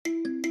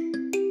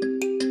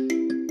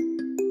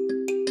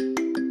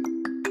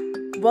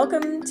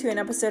Welcome to an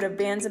episode of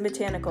Bands and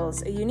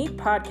Botanicals, a unique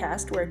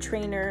podcast where a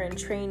trainer and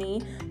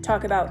trainee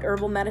talk about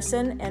herbal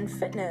medicine and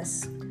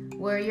fitness.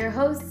 We're your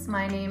hosts.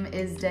 My name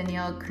is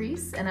Danielle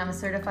Kreese, and I'm a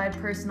certified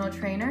personal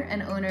trainer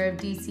and owner of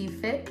DC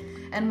Fit.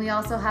 And we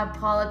also have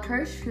Paula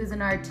Kirsch, who's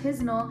an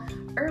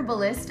artisanal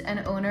herbalist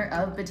and owner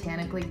of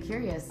Botanically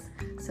Curious.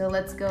 So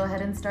let's go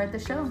ahead and start the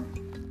show.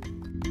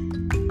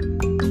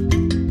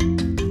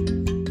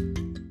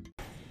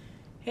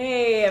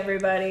 Hey,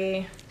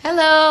 everybody.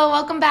 Hello,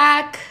 welcome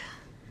back.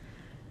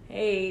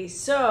 Hey,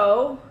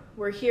 so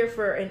we're here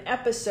for an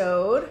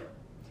episode,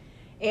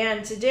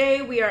 and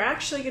today we are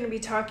actually going to be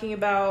talking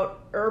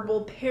about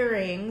herbal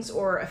pairings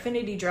or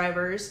affinity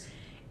drivers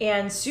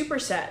and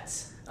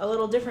supersets. A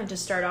little different to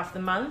start off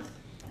the month.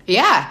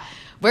 Yeah,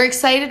 we're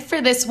excited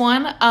for this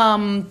one.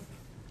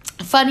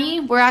 Funny,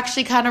 we're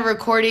actually kind of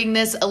recording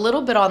this a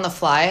little bit on the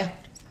fly.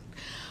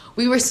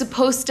 We were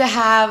supposed to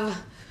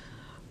have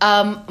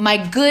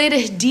my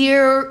good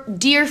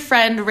dear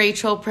friend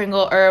Rachel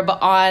Pringle Herb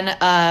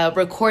on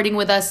recording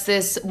with us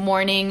this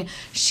morning.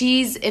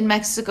 She's in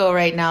Mexico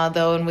right now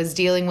though and was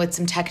dealing with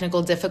some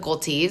technical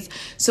difficulties.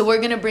 So we're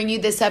going to bring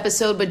you this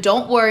episode, but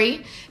don't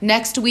worry.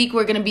 Next week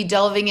we're going to be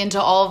delving into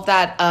all of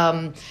that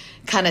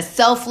kind of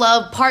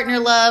self-love, partner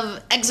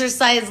love,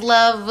 exercise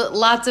love,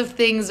 lots of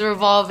things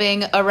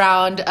revolving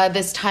around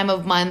this time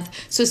of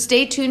month. So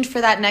stay tuned for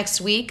that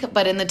next week,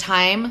 but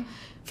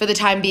for the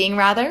time being,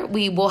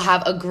 we will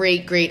have a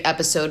great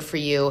episode for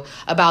you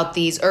about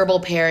these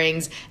herbal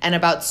pairings and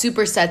about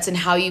supersets and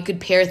how you could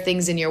pair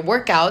things in your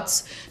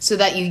workouts so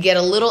that you get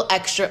a little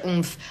extra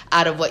oomph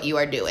out of what you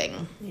are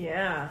doing.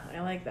 Yeah, I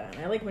like that.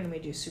 I like when we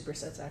do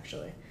supersets,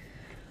 actually.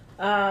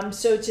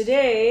 So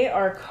today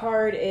our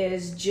card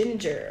is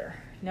ginger.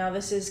 Now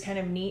this is kind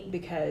of neat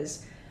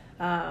because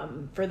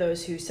for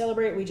those who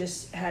celebrate, we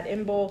just had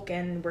in bulk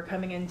and we're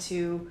coming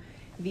into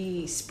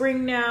the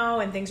spring now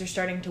and things are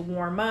starting to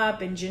warm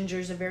up, and ginger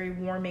is a very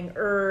warming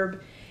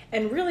herb.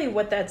 And really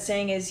what that's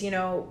saying is,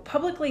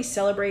 publicly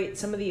celebrate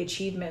some of the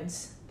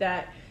achievements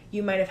that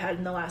you might have had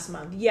in the last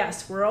month.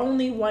 Yes, we're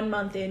only 1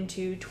 month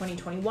into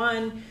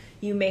 2021.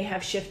 You may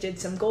have shifted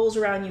some goals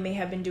around. You may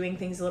have been doing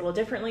things a little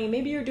differently.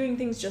 Maybe you're doing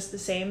things just the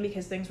same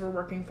because things were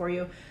working for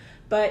you.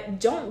 But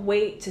don't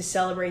wait to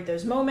celebrate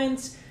those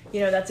moments.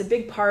 That's a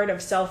big part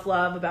of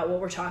self-love about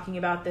what we're talking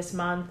about this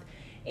month.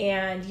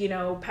 And,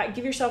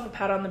 give yourself a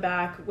pat on the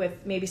back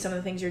with maybe some of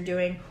the things you're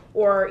doing,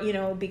 or,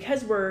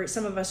 because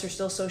some of us are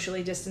still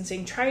socially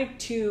distancing, try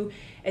to,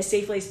 as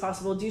safely as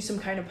possible, do some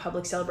kind of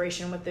public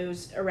celebration with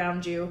those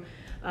around you.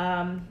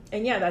 And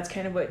yeah, that's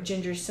kind of what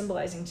ginger's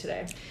symbolizing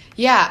today.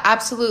 Yeah,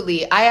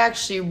 absolutely. I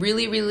actually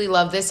really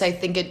love this. I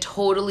think it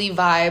totally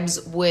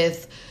vibes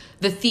with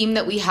the theme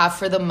that we have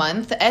for the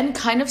month and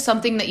kind of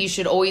something that you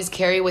should always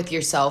carry with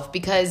yourself,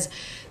 because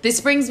this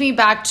brings me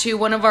back to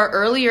one of our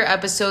earlier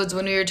episodes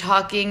when we were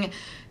talking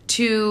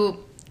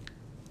to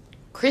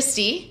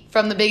Christy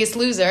from The Biggest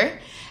Loser,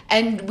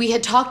 and we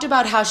had talked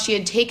about how she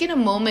had taken a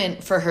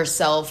moment for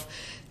herself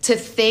to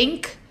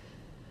thank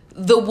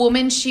the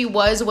woman she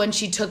was when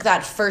she took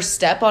that first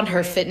step on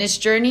her fitness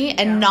journey,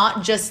 and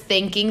not just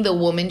thanking the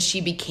woman she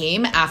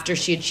became after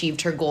she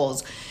achieved her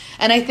goals.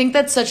 And I think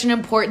that's such an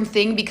important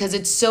thing because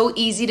it's so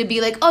easy to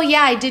be like, oh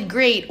yeah, I did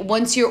great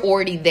once you're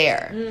already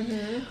there.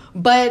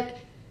 Mm-hmm. But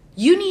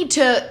you need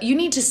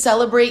to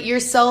celebrate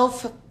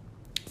yourself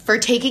for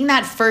taking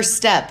that first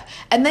step.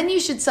 And then you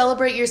should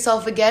celebrate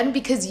yourself again,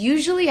 because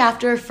usually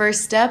after a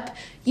first step,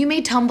 you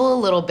may tumble a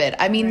little bit.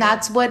 I mean,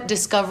 That's what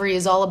discovery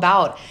is all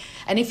about.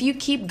 And if you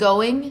keep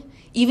going,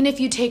 even if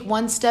you take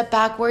one step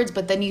backwards,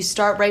 but then you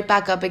start right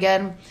back up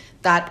again,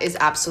 that is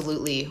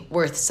absolutely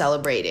worth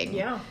celebrating.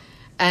 Yeah.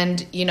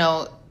 And,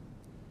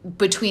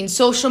 between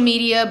social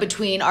media,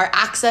 between our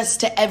access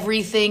to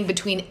everything,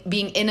 between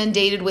being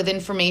inundated with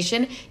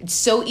information, it's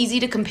so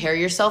easy to compare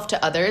yourself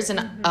to others.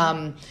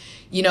 And,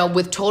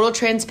 with total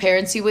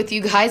transparency with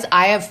you guys,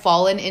 I have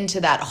fallen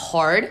into that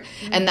hard.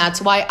 Mm-hmm. And that's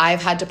why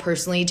I've had to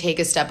personally take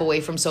a step away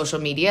from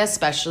social media,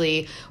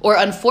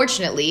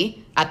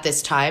 unfortunately at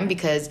this time,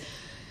 because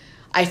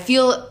I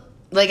feel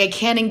like I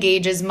can't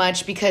engage as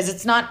much because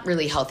it's not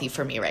really healthy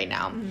for me right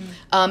now.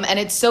 Mm-hmm. And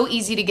it's so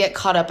easy to get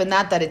caught up in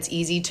that it's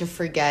easy to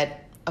forget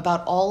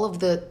about all of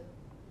the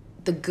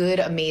good,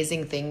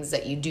 amazing things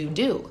that you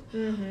do.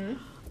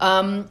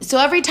 Mm-hmm. So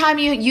every time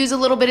you use a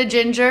little bit of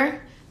ginger,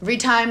 every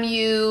time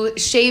you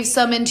shave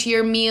some into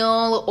your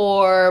meal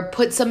or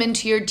put some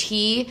into your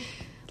tea,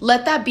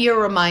 let that be a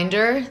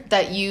reminder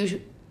that you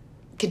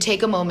could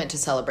take a moment to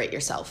celebrate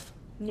yourself.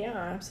 Yeah,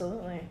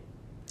 absolutely.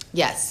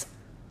 Yes.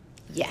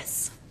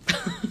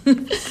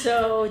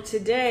 So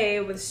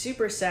today with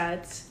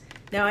supersets,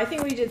 now I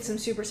think we did some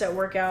superset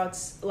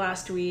workouts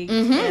last week,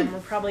 mm-hmm. and we're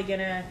probably going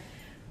to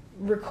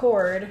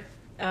record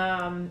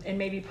and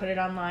maybe put it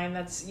online.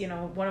 That's,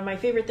 one of my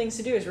favorite things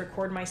to do is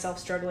record myself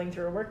struggling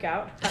through a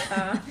workout.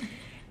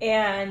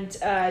 And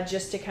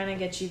just to kind of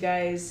get you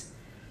guys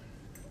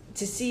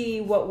to see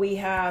what we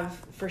have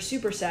for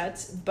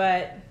supersets.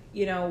 But,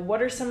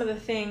 what are some of the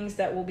things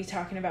that we'll be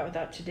talking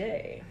about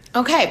today?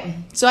 Okay,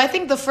 so I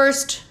think the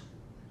first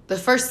the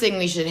first thing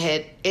we should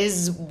hit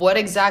is what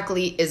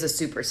exactly is a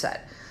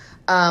superset.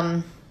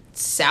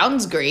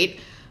 Sounds great,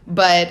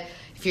 but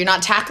if you're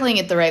not tackling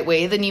it the right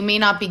way, then you may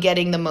not be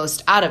getting the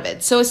most out of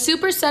it. So a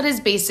superset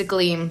is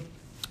basically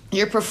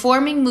you're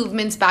performing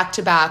movements back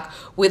to back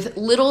with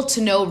little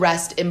to no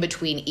rest in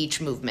between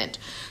each movement.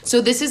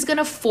 So this is going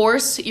to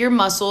force your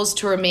muscles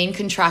to remain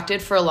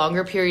contracted for a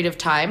longer period of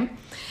time.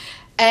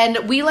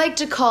 And we like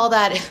to call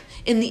that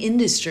in the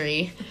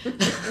industry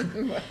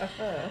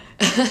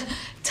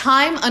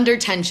time under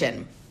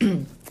tension.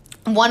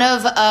 One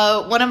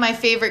of my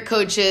favorite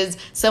coaches,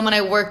 someone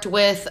I worked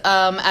with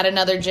at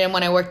another gym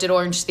when I worked at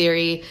Orange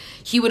Theory,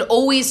 he would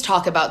always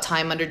talk about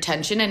time under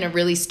tension, and it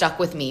really stuck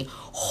with me.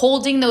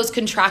 Holding those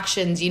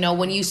contractions,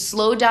 when you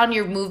slow down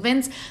your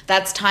movements,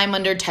 that's time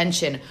under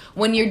tension.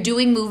 When you're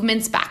doing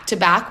movements back to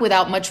back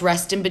without much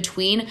rest in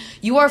between,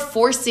 you are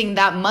forcing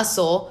that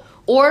muscle,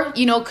 or,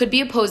 it could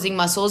be opposing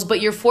muscles,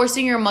 but you're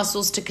forcing your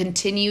muscles to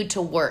continue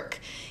to work,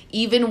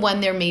 even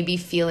when they're maybe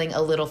feeling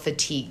a little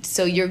fatigued.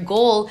 So your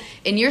goal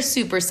in your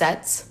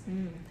supersets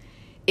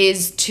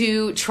is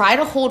to try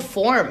to hold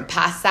form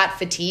past that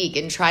fatigue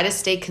and try to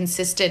stay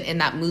consistent in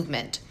that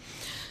movement.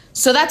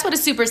 So that's what a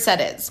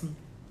superset is.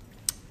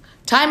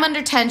 Time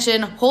under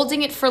tension,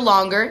 holding it for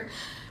longer.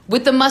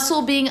 With the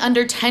muscle being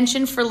under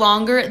tension for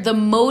longer, the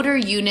motor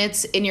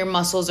units in your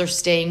muscles are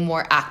staying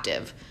more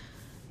active.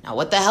 Now,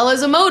 what the hell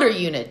is a motor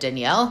unit,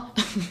 Danielle?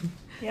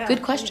 Yeah,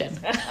 good question.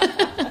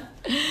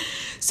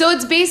 So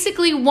it's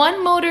basically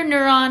one motor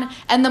neuron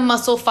and the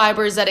muscle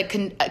fibers that it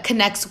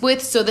connects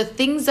with. So the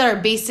things that are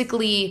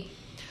basically...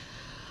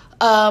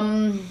 like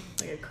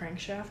a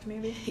crankshaft,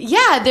 maybe?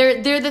 Yeah,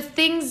 they're the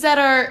things that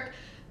are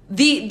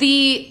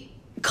the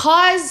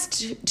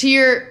cause to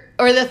your...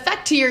 or the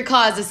effect to your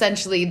cause,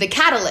 essentially. The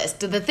catalyst,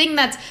 the thing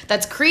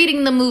that's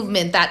creating the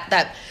movement,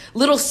 that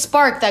little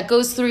spark that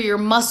goes through your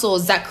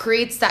muscles that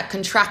creates that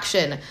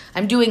contraction.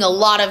 I'm doing a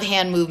lot of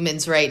hand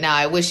movements right now.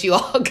 I wish you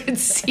all could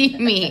see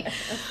me.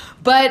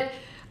 But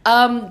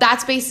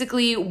that's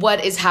basically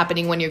what is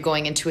happening when you're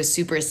going into a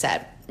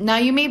superset. Now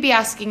you may be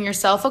asking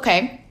yourself,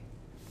 okay,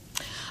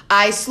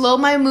 I slow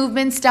my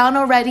movements down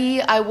already.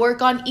 I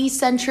work on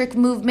eccentric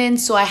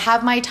movements, so I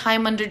have my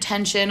time under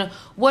tension.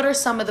 What are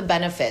some of the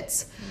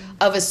benefits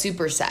of a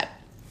superset?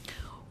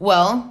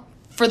 Well,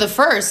 for the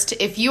first,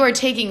 if you are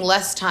taking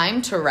less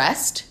time to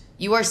rest,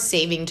 you are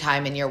saving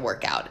time in your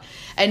workout.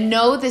 And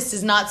no, this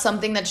is not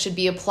something that should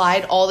be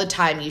applied all the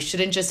time. You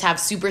shouldn't just have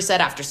superset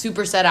after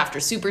superset after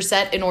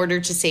superset in order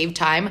to save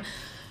time.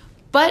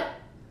 But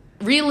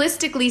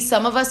realistically,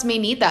 some of us may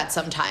need that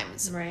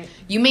sometimes. Right.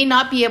 You may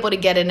not be able to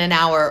get in an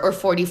hour or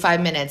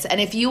 45 minutes.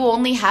 And if you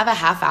only have a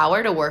half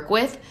hour to work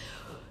with,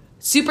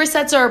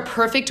 supersets are a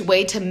perfect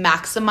way to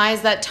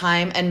maximize that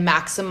time and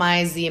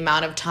maximize the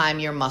amount of time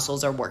your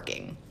muscles are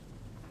working.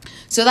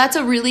 So that's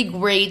a really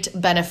great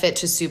benefit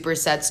to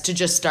supersets to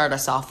just start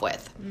us off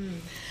with.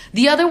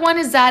 The other one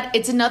is that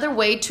it's another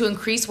way to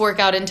increase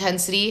workout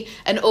intensity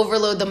and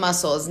overload the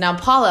muscles. Now,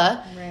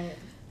 Paula, Right.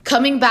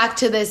 Coming back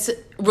to this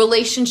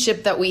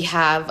relationship that we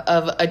have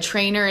of a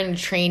trainer and a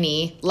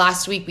trainee,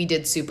 last week we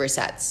did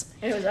supersets.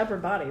 And it was upper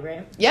body,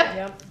 right?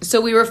 Yep.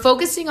 So we were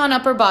focusing on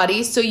upper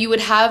body. So you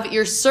would have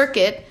your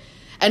circuit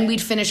and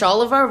we'd finish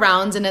all of our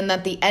rounds. And then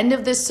at the end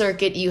of this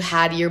circuit, you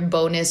had your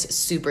bonus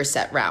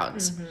superset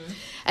rounds.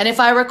 And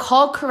if I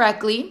recall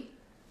correctly,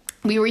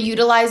 we were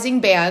utilizing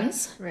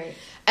bands. Right.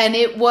 And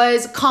it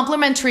was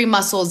complementary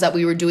muscles that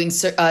we were doing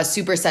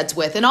supersets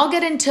with. And I'll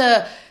get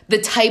into the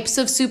types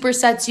of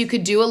supersets you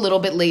could do a little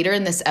bit later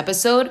in this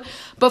episode.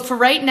 But for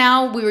right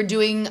now, we were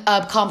doing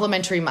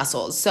complementary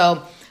muscles.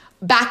 So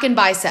back and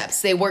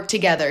biceps, they work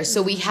together.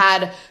 So we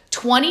had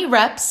 20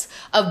 reps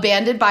of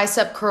banded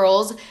bicep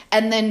curls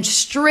and then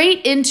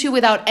straight into,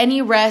 without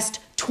any rest,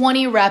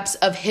 20 reps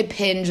of hip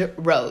hinge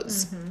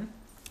rows.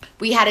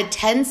 We had a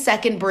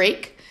 10-second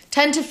break,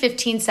 10 to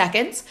 15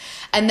 seconds,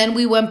 and then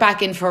we went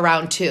back in for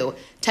round 2.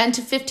 10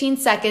 to 15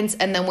 seconds,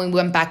 and then we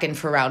went back in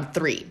for round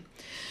 3.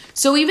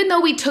 So even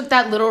though we took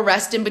that little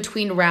rest in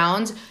between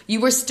rounds, you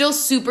were still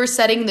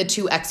supersetting the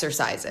 2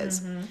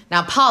 exercises.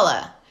 Now,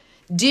 Paula,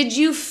 did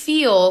you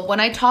feel, when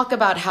I talk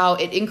about how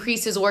it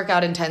increases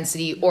workout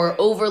intensity or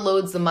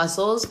overloads the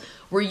muscles,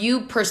 were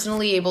you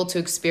personally able to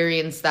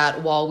experience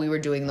that while we were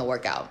doing the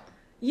workout?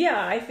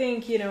 Yeah, I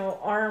think,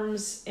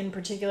 arms in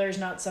particular is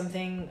not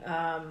something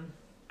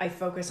I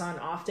focus on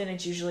often.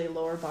 It's usually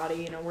lower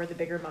body, where the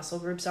bigger muscle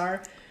groups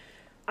are.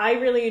 I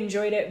really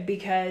enjoyed it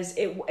because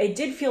it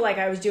did feel like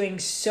I was doing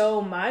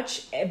so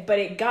much, but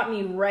it got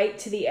me right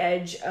to the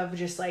edge of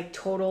just like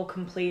total,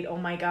 complete, oh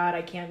my God,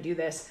 I can't do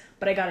this,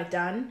 but I got it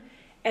done.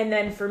 And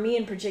then for me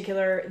in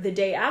particular, the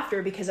day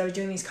after, because I was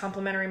doing these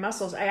complementary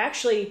muscles, I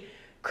actually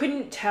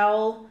couldn't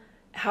tell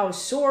how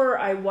sore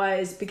I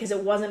was because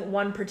it wasn't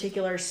one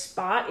particular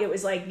spot. It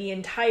was like the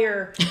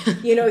entire,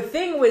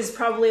 thing was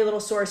probably a little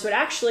sore. So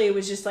it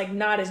was just like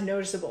not as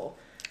noticeable.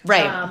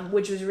 Right.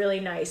 Which was really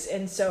nice.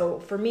 And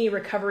so for me,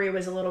 recovery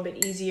was a little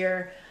bit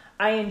easier.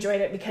 I enjoyed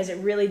it because it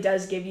really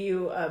does give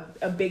you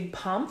a big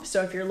pump.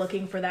 So if you're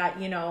looking for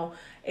that, you know,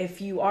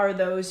 if you are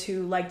those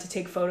who like to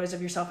take photos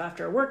of yourself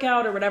after a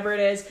workout or whatever it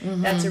is,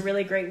 that's a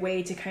really great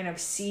way to kind of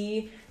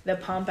see the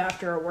pump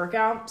after a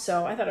workout.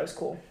 So I thought it was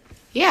cool.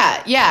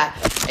 Yeah,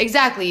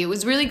 exactly. It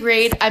was really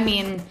great. I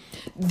mean,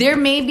 there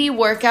may be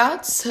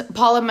workouts.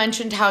 Paula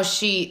mentioned how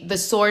the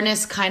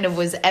soreness kind of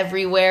was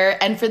everywhere.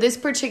 And for this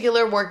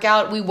particular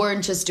workout, we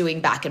weren't just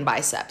doing back and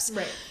biceps.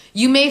 Right.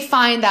 You may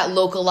find that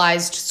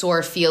localized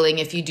sore feeling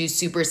if you do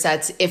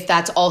supersets, if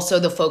that's also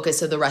the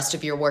focus of the rest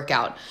of your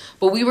workout.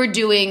 But we were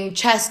doing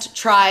chest,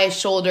 tri,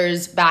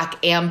 shoulders,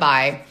 back, and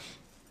bi.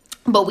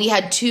 But we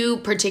had 2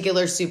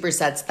 particular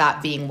supersets,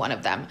 that being one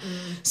of them.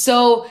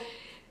 So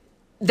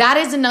that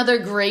is another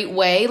great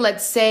way.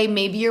 Let's say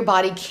maybe your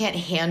body can't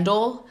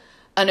handle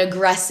an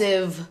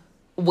aggressive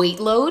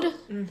weight load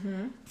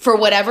for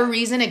whatever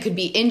reason. It could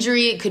be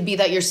injury. It could be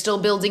that you're still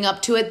building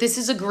up to it. This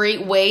is a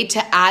great way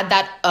to add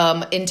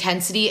that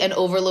intensity and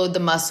overload the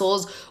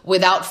muscles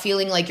without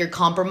feeling like you're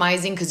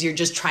compromising because you're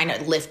just trying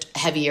to lift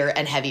heavier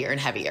and heavier and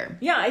heavier.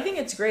 Yeah, I think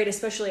it's great,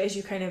 especially as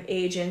you kind of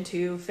age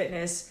into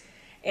fitness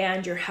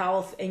and your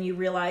health and you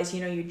realize,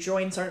 you know, your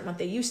joints aren't what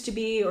they used to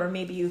be, or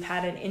maybe you've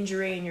had an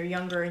injury and you're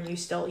younger and you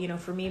still, you know,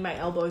 for me, my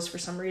elbows for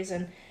some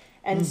reason.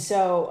 And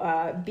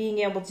so being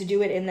able to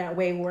do it in that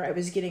way where I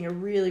was getting a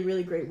really,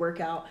 really great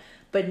workout,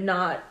 but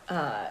not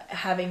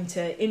having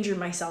to injure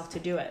myself to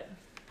do it.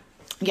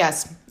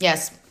 Yes,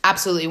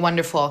 absolutely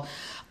wonderful.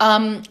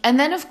 And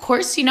then, of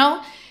course, you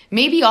know,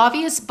 maybe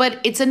obvious, but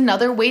it's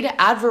another way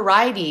to add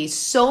variety.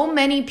 So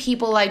many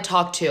people I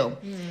talk to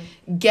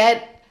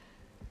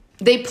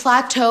they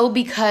plateau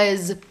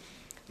because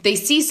they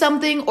see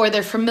something or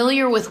they're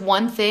familiar with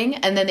one thing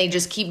and then they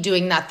just keep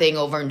doing that thing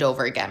over and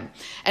over again.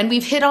 And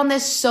we've hit on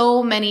this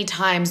so many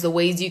times, the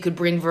ways you could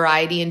bring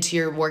variety into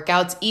your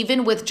workouts,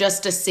 even with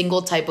just a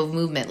single type of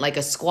movement like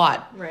a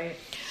squat. Right.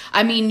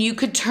 I mean, you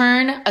could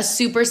turn a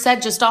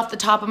superset just off the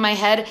top of my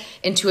head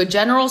into a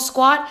general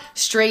squat,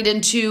 straight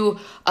into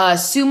a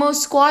sumo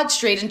squat,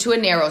 straight into a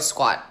narrow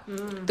squat.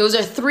 Those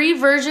are 3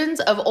 versions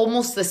of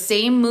almost the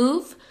same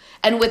move.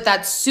 And with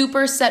that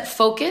superset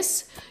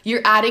focus, you're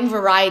adding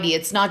variety.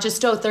 It's not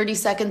just, 30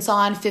 seconds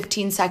on,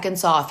 15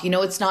 seconds off. You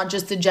know, it's not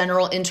just the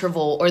general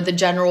interval or the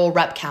general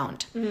rep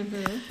count.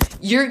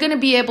 You're going to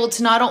be able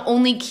to not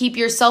only keep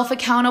yourself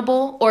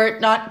accountable, or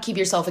not keep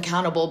yourself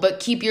accountable,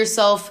 but keep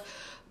yourself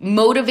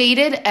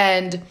motivated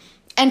and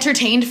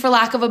entertained, for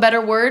lack of a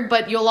better word,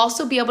 but you'll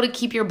also be able to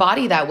keep your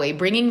body that way.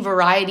 Bringing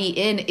variety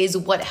in is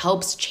what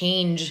helps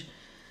change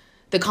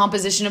the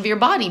composition of your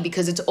body,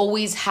 because it's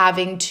always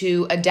having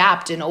to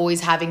adapt and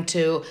always having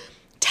to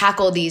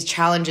tackle these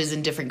challenges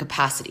in different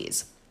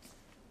capacities.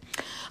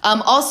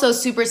 Also,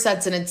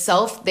 supersets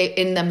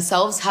in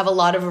themselves have a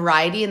lot of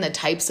variety in the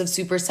types of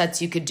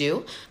supersets you could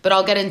do, but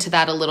I'll get into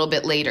that a little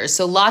bit later.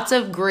 So lots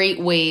of great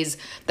ways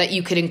that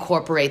you could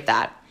incorporate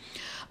that.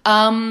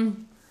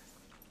 And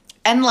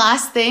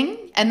last thing,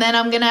 and then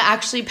I'm going to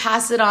actually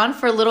pass it on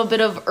for a little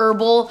bit of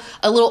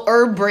a little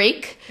herb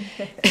break.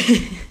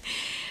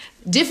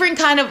 Different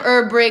kind of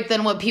herb break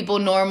than what people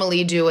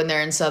normally do when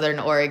they're in Southern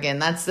Oregon.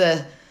 That's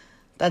the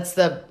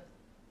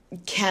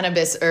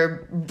cannabis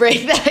herb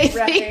break that I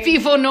think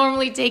people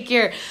normally take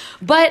here.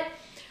 But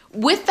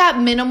with that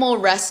minimal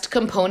rest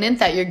component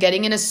that you're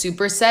getting in a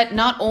superset,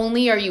 not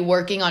only are you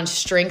working on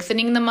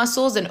strengthening the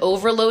muscles and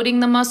overloading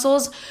the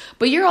muscles,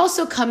 but you're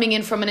also coming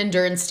in from an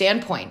endurance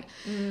standpoint.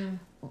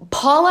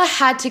 Paula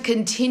had to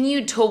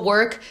continue to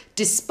work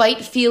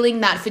despite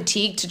feeling that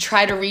fatigue to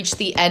try to reach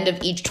the end of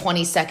each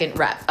 20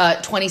 rep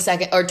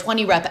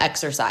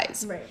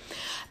exercise. Right.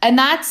 And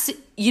that's,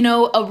 you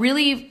know, a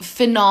really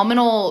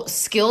phenomenal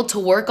skill to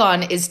work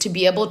on, is to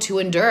be able to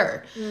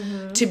endure,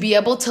 to be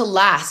able to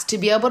last, to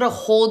be able to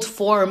hold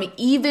form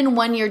even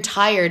when you're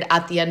tired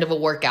at the end of a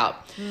workout.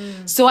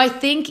 So I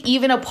think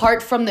even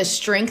apart from the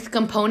strength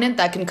component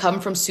that can come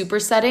from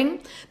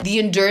supersetting, the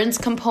endurance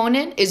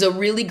component is a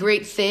really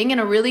great thing and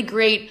a really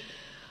great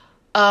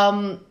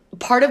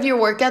part of your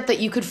workout that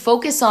you could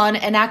focus on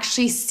and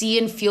actually see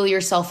and feel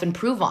yourself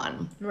improve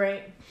on.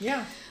 Right.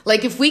 Yeah.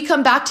 Like if we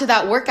come back to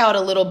that workout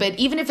a little bit,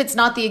 even if it's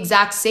not the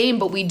exact same,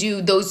 but we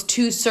do those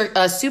 2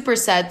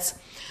 supersets,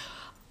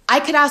 I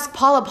could ask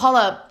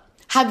Paula,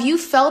 have you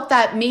felt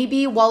that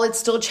maybe while it's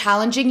still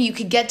challenging, you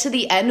could get to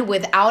the end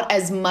without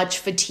as much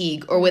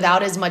fatigue or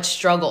without as much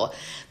struggle?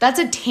 That's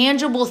a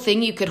tangible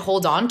thing you could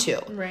hold on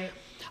to. Right.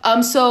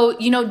 So,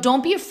 you know,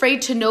 don't be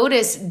afraid to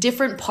notice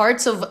different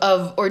parts of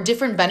or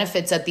different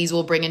benefits that these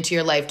will bring into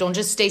your life. Don't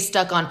just stay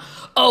stuck on,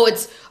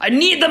 I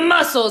need the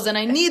muscles and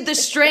I need the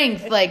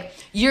strength. Like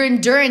your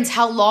endurance,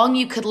 how long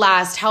you could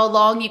last, how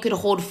long you could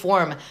hold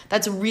form.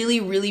 That's really,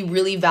 really,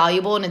 really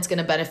valuable, and it's going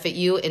to benefit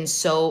you in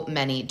so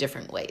many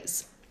different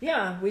ways.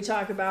 Yeah, we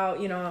talk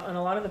about, you know, on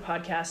a lot of the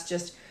podcasts,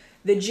 just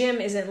the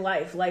gym isn't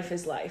life. Life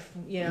is life.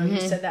 You know, you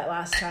said that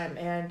last time.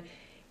 And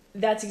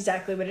that's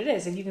exactly what it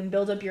is. If you can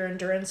build up your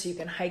endurance, you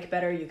can hike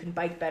better, you can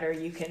bike better,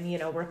 you can,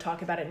 we'll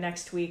talk about it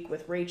next week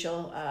with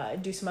Rachel,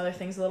 do some other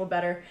things a little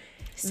better.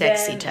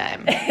 Sexy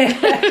time.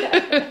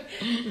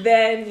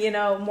 Then,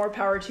 more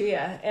power to you.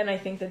 And I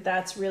think that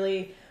that's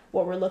really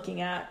what we're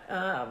looking at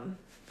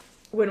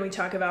when we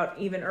talk about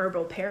even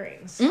herbal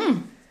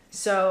pairings.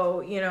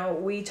 So,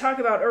 we talk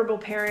about herbal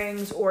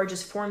pairings or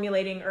just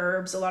formulating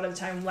herbs a lot of the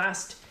time.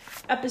 Last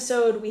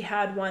episode, we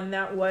had one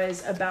that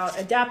was about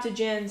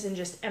adaptogens and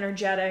just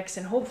energetics.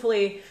 And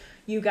hopefully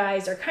you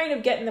guys are kind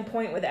of getting the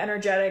point with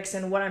energetics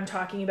and what I'm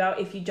talking about.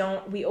 If you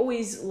don't, we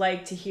always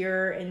like to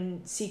hear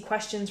and see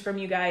questions from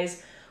you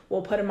guys.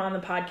 We'll put them on the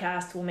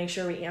podcast. We'll make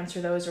sure we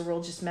answer those, or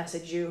we'll just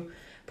message you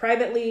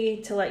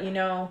privately to let you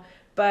know.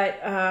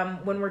 But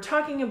when we're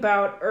talking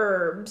about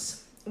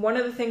herbs, one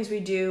of the things we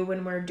do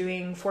when we're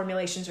doing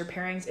formulations or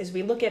pairings is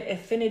we look at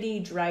affinity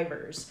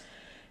drivers.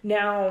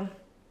 Now,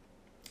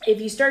 if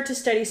you start to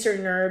study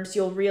certain herbs,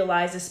 you'll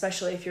realize,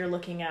 especially if you're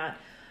looking at,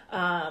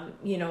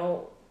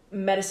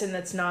 medicine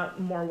that's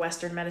not more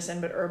Western medicine,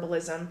 but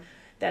herbalism,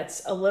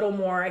 that's a little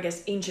more, I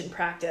guess, ancient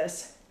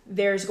practice.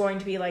 There's going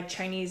to be like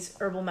Chinese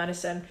herbal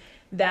medicine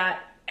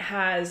that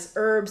has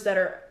herbs that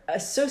are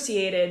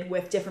associated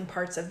with different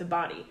parts of the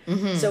body.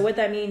 So what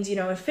that means,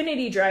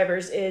 affinity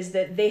drivers is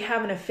that they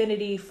have an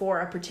affinity for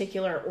a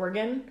particular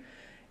organ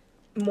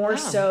more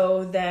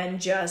so than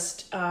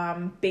just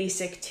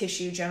basic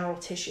tissue, general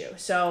tissue.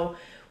 So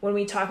when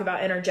we talk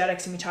about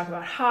energetics and we talk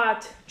about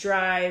hot,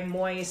 dry,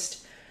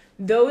 moist,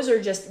 those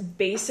are just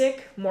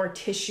basic, more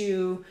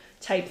tissue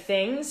type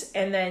things.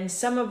 And then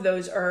some of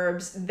those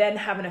herbs then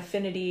have an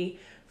affinity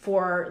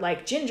for,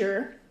 like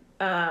ginger,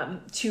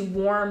 to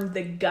warm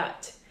the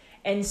gut.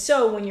 And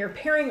so when you're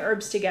pairing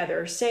herbs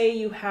together, say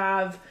you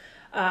have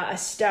a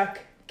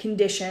stuck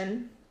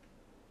condition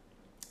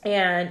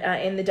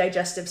and in the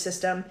digestive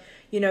system,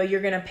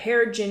 you're going to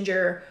pair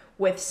ginger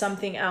with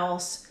something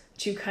else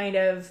to kind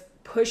of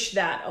push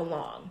that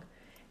along.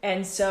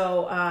 And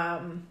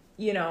so,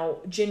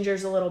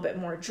 ginger's a little bit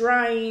more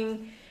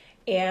drying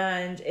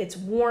and it's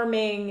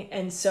warming.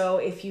 And so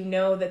if you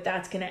know that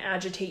that's going to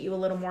agitate you a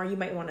little more, you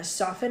might want to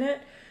soften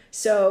it.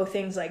 So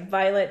things like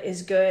violet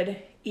is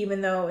good,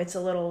 even though it's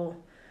a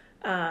little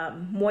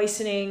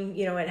moistening,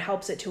 it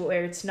helps it to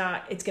where it's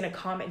going to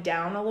calm it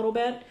down a little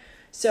bit.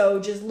 So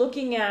just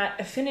looking at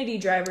affinity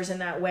drivers in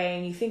that way,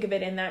 and you think of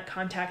it in that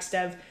context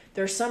of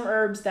there's some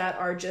herbs that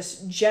are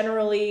just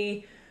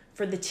generally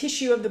for the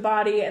tissue of the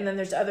body, and then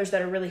there's others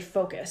that are really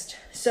focused.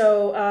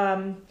 So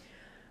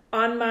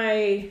on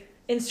my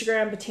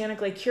Instagram,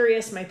 Botanically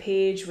Curious, my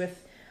page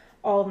with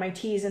all of my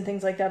teas and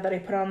things like that I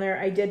put on there,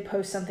 I did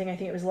post something, I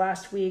think it was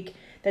last week,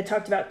 that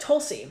talked about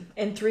Tulsi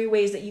and 3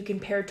 ways that you can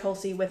pair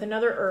Tulsi with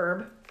another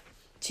herb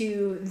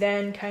to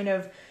then kind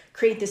of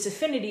create this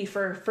affinity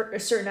for a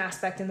certain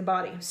aspect in the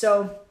body.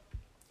 So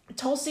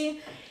Tulsi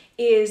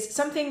is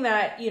something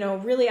that,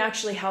 really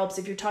actually helps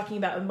if you're talking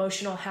about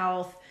emotional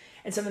health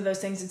and some of those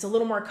things. It's a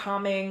little more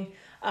calming.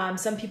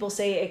 Some people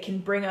say it can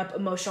bring up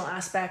emotional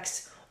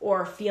aspects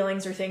or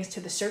feelings or things to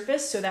the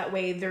surface. So that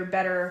way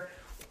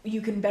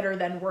you can better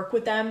then work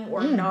with them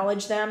or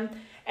acknowledge them.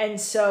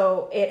 And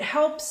so it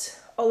helps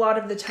a lot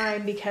of the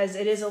time because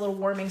it is a little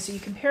warming. So you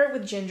can pair it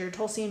with ginger,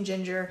 Tulsi and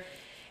ginger,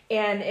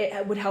 and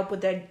it would help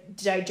with the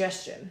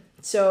digestion.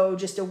 So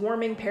just a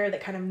warming pair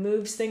that kind of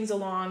moves things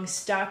along,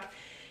 stuck.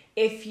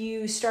 If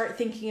you start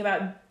thinking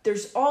about,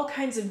 there's all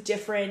kinds of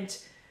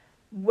different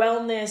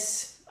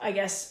wellness, I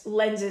guess,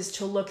 lenses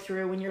to look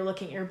through when you're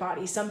looking at your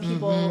body. Some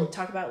people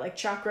talk about like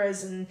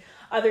chakras and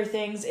other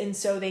things. And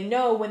so they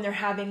know when they're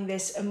having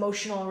this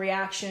emotional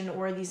reaction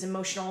or these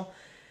emotional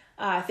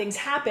things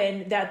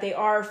happen, that they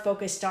are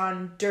focused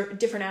on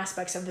different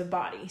aspects of the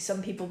body.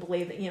 Some people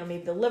believe that,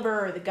 maybe the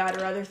liver or the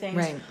gut or other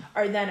things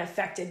are then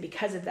affected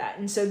because of that.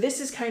 And so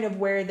this is kind of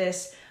where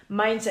this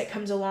mindset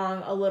comes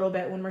along a little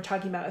bit when we're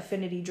talking about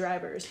affinity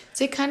drivers.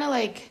 Is it kind of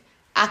like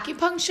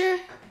acupuncture?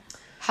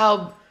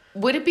 How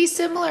would it be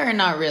similar or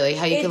not really?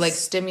 How you could like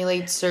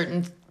stimulate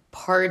certain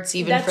parts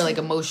even for like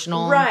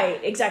emotional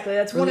exactly.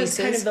 That's releases.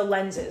 One of kind of the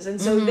lenses.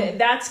 And so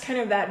that's kind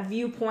of that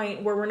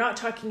viewpoint where we're not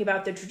talking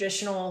about the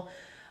traditional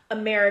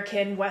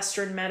American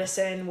Western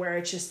medicine where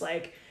it's just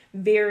like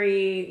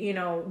very,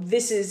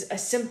 this is a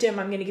symptom,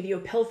 I'm going to give you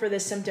a pill for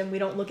this symptom. We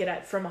don't look at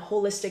it from a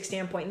holistic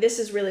standpoint. This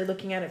is really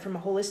looking at it from a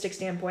holistic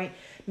standpoint.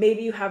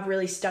 Maybe you have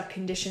really stuck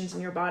conditions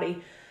in your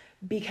body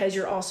because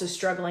you're also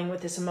struggling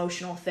with this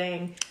emotional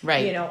thing,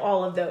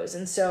 all of those.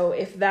 And so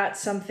if that's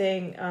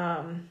something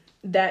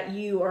that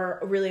you are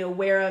really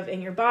aware of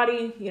in your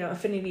body,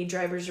 affinity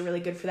drivers are really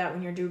good for that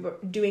when you're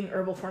doing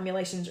herbal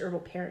formulations,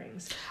 herbal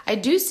pairings. I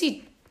do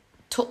see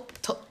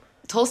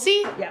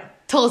Tulsi? Yeah.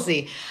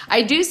 Tulsi.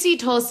 I do see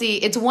Tulsi.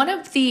 It's one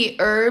of the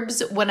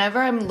herbs whenever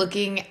I'm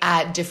looking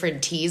at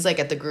different teas, like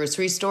at the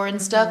grocery store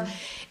and stuff.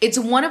 It's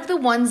one of the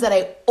ones that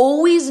I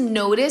always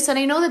notice. And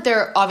I know that there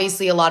are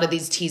obviously a lot of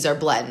these teas are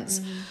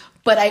blends,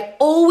 but I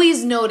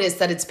always notice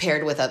that it's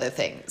paired with other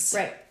things.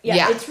 Right.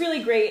 Yeah. It's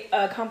really great,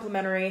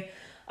 complementary.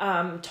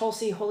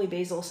 Tulsi, holy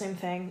basil, same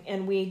thing.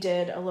 And we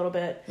did a little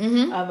bit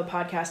of a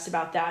podcast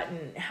about that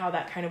and how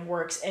that kind of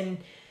works. And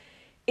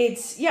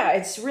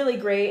it's really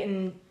great.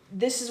 And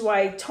this is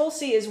why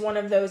Tulsi is one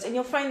of those, and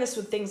you'll find this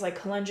with things like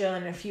calendula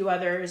and a few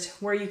others,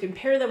 where you can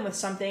pair them with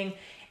something,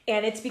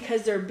 and it's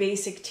because they're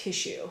basic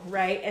tissue,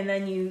 right? And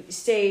then you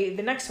say,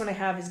 the next one I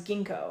have is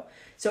ginkgo.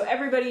 So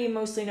everybody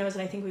mostly knows,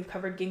 and I think we've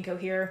covered ginkgo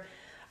here.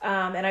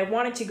 And I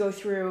wanted to go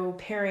through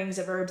pairings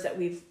of herbs that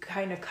we've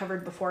kind of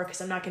covered before,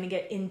 because I'm not going to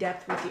get in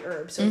depth with the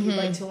herb. So if you'd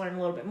like to learn a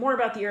little bit more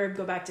about the herb,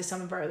 go back to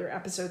some of our other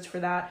episodes for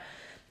that.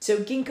 So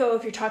ginkgo,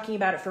 if you're talking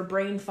about it for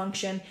brain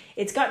function,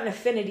 it's got an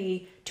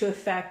affinity to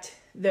affect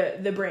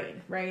the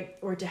brain, right?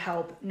 Or to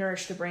help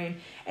nourish the brain.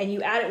 And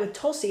you add it with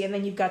Tulsi, and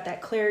then you've got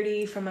that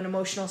clarity from an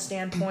emotional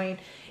standpoint.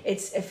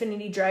 It's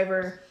affinity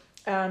driver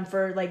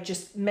for like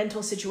just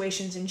mental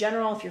situations in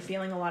general. If you're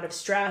feeling a lot of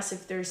stress,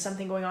 if there's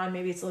something going on,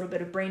 maybe it's a little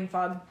bit of brain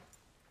fog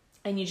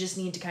and you just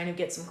need to kind of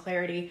get some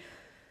clarity,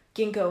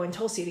 ginkgo and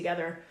Tulsi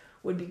together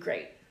would be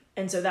great.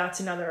 And so that's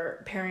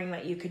another pairing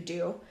that you could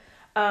do.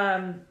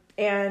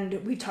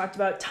 And we talked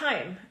about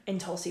thyme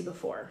and Tulsi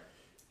before.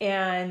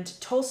 And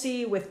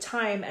Tulsi with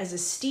thyme as a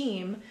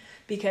steam,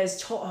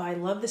 because I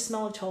love the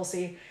smell of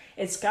Tulsi.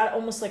 It's got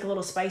almost like a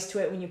little spice to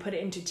it. When you put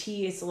it into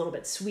tea, it's a little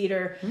bit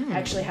sweeter. I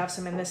actually have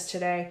some in this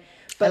today.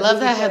 But I love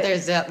that how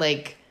there's that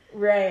like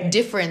right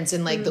difference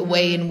in like the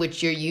way in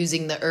which you're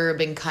using the herb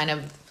and kind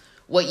of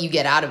what you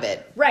get out of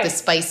it. Right. The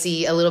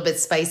spicy, a little bit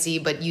spicy,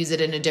 but use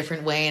it in a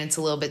different way and it's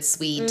a little bit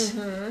sweet.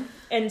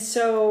 And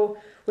so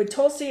with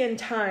Tulsi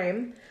and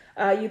thyme,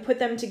 you put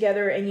them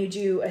together and you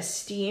do a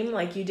steam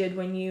like you did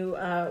when you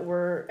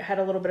had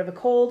a little bit of a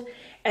cold.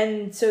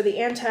 And so the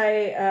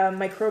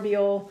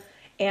antimicrobial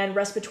and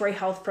respiratory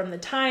health from the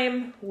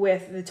thyme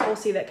with the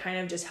Tulsi that kind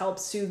of just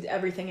helps soothe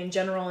everything in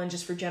general and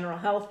just for general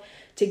health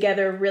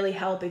together really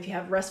help if you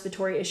have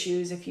respiratory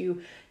issues, if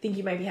you think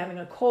you might be having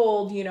a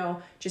cold,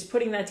 just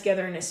putting that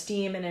together in a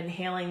steam and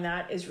inhaling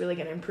that is really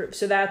going to improve.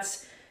 So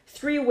that's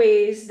 3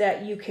 ways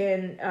that you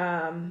can,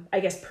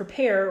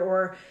 prepare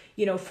or,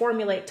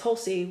 formulate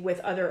Tulsi with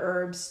other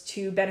herbs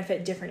to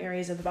benefit different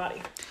areas of the body.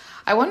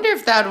 I wonder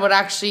if that would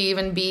actually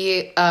even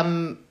be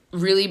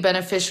really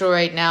beneficial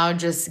right now,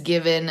 just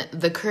given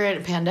the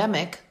current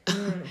pandemic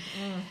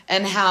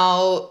and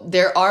how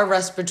there are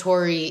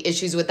respiratory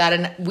issues with that.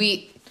 And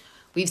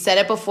we've said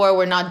it before,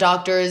 we're not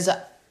doctors.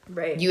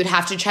 Right. You would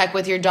have to check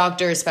with your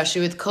doctor,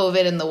 especially with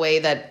COVID and the way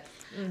that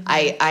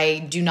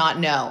I do not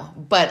know.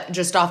 But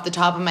just off the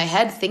top of my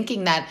head,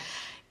 thinking that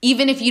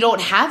even if you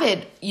don't have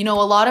it, a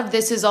lot of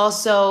this is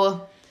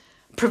also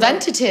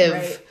preventative.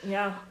 Right.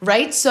 Yeah.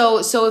 Right? So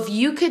if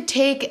you could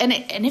take, and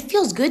it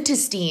feels good to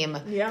steam.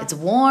 Yeah. It's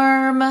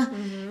warm.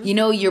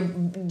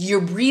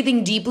 You're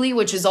breathing deeply,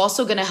 which is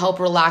also going to help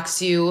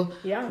relax you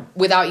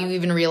without you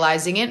even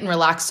realizing it and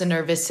relax the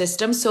nervous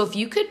system. So if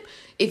you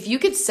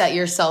could set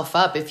yourself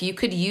up, if you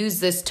could use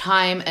this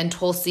thyme and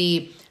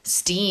Tulsi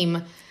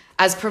steam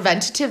as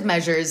preventative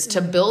measures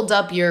to build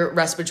up your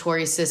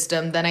respiratory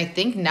system, then I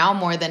think now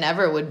more than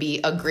ever would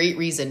be a great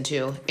reason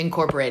to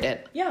incorporate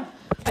it. Yeah,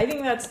 I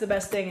think that's the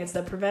best thing. It's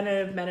the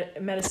preventative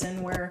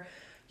medicine where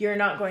you're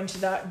not going to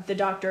the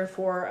doctor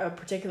for a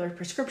particular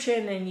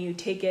prescription and you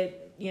take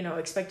it,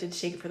 expected to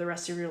take it for the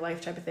rest of your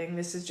life type of thing.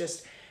 This is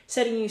just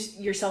setting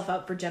yourself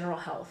up for general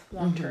health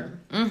long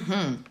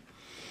term.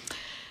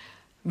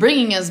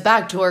 Bringing us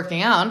back to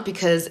working out,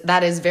 because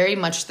that is very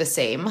much the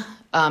same.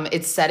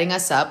 It's setting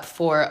us up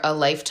for a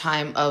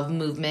lifetime of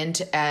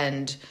movement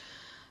and,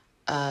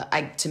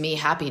 to me,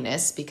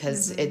 happiness,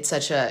 because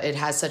it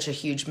has such a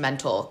huge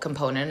mental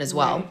component as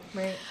well.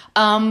 Right.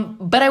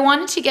 But I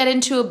wanted to get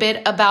into a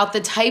bit about the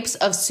types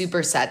of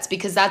supersets,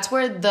 because that's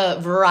where the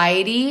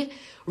variety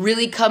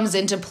really comes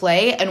into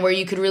play and where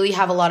you could really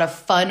have a lot of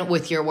fun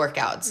with your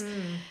workouts.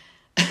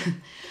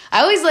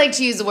 I always like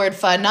to use the word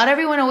fun. Not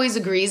everyone always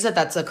agrees that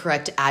that's a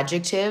correct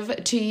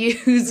adjective to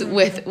use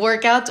with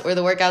workouts or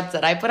the workouts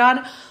that I put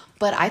on,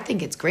 but I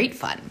think it's great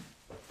fun.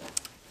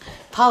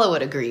 Paula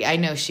would agree. I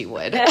know she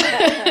would.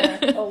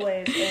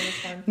 Always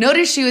fun.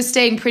 Notice she was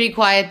staying pretty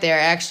quiet there.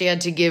 I actually had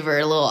to give her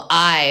a little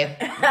eye,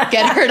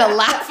 get her to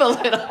laugh a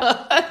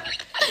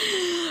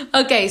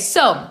little. Okay,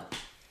 so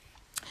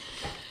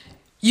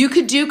you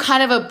could do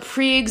kind of a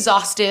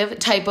pre-exhaustive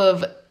type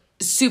of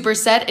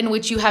superset in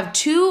which you have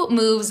 2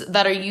 moves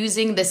that are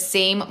using the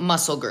same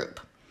muscle group.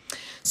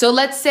 So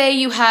let's say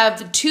you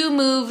have 2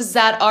 moves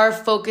that are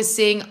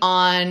focusing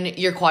on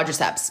your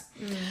quadriceps.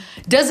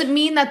 Doesn't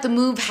mean that the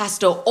move has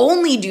to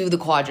only do the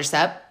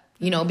quadricep,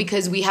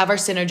 because we have our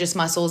synergist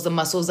muscles, the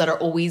muscles that are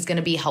always going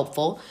to be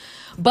helpful.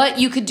 But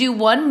you could do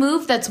one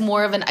move that's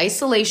more of an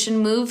isolation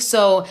move.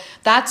 So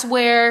that's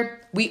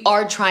where we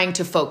are trying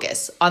to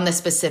focus on the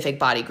specific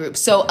body group.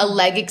 So a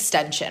leg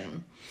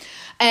extension.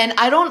 And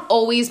I don't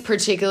always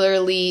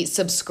particularly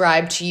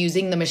subscribe to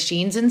using the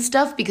machines and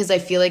stuff because I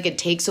feel like it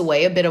takes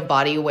away a bit of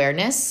body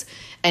awareness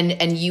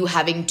and you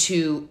having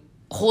to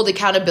hold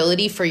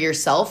accountability for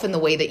yourself in the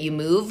way that you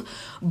move.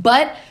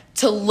 But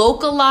to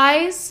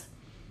localize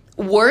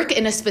work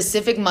in a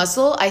specific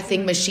muscle, I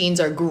think machines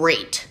are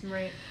great.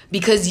 Right.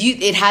 because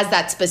it has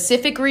that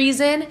specific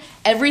reason.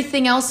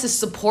 Everything else is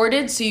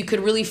supported, so you could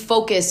really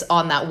focus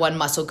on that one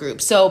muscle group.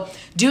 So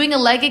doing a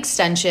leg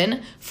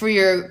extension for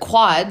your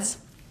quads,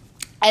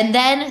 and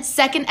then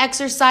second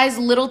exercise,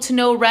 little to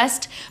no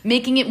rest,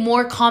 making it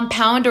more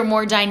compound or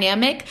more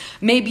dynamic.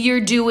 Maybe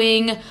you're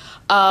doing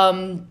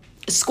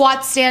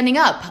squats standing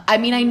up. I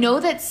mean, I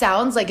know that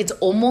sounds like it's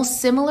almost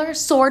similar,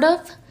 sort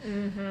of.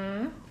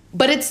 Mm-hmm.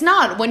 But it's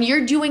not. When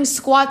you're doing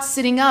squats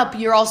sitting up,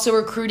 you're also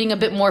recruiting a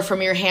bit more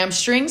from your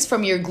hamstrings,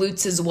 from your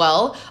glutes as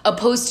well,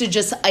 opposed to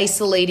just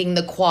isolating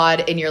the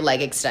quad in your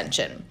leg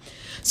extension.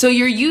 So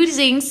you're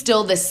using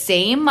still the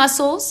same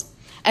muscles,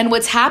 and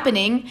what's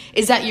happening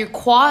is that your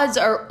quads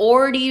are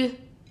already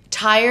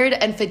tired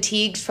and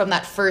fatigued from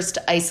that first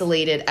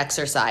isolated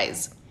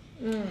exercise.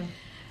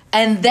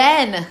 And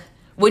then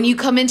when you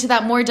come into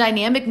that more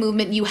dynamic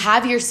movement, you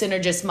have your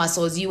synergist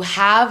muscles, you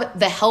have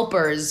the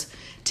helpers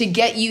to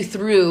get you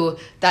through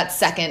that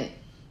second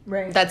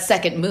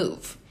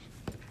move.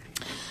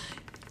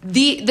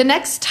 The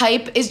next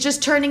type is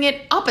just turning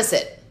it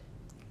opposite,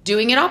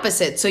 doing it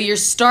opposite. So you're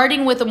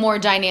starting with a more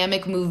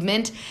dynamic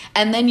movement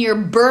and then you're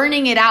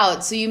burning it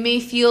out. So you may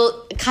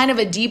feel kind of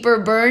a deeper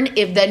burn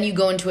if then you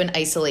go into an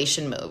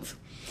isolation move.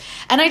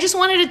 And I just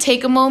wanted to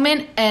take a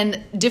moment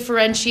and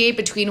differentiate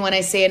between when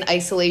I say an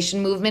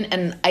isolation movement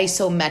and an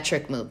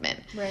isometric movement.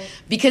 Right.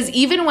 Because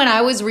even when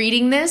I was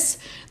reading this,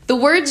 the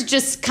words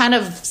just kind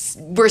of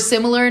were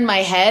similar in my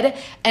head,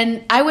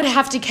 and I would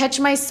have to catch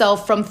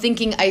myself from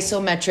thinking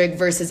isometric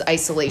versus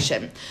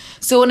isolation.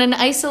 So in an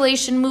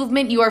isolation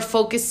movement, you are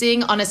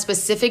focusing on a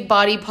specific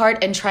body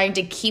part and trying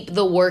to keep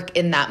the work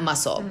in that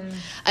muscle.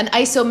 An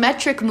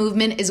isometric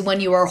movement is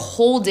when you are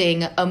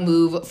holding a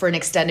move for an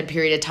extended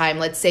period of time.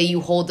 Let's say you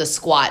hold a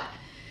squat.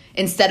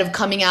 Instead of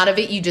coming out of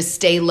it, you just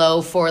stay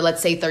low for,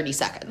 let's say, 30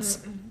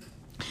 seconds.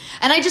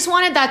 And I just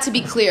wanted that to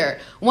be clear.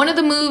 One of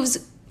the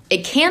moves,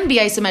 it can be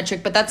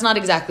isometric, but that's not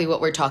exactly what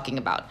we're talking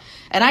about.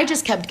 And I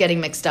just kept getting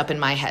mixed up in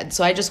my head.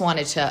 So I just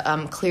wanted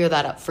to clear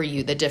that up for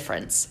you, the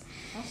difference.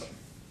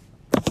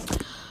 Awesome.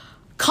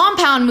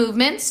 Compound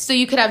movements. So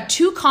you could have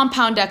two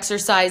compound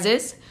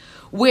exercises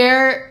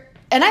where,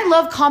 and I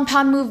love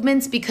compound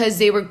movements because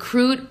they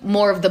recruit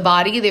more of the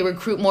body. They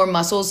recruit more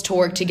muscles to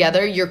work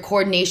together. Your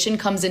coordination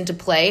comes into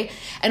play.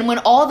 And when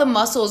all the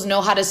muscles know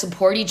how to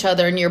support each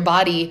other in your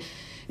body,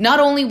 not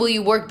only will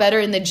you work better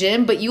in the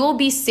gym, but you will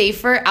be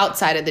safer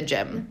outside of the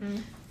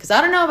gym. Because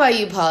I don't know about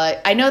you, Paula.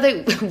 I know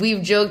that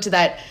we've joked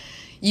that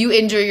you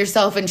injure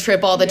yourself and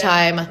trip all the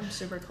time. I'm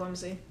super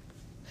clumsy.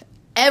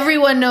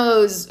 Everyone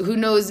knows who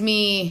knows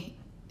me.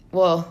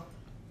 Well,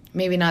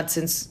 maybe not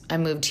since I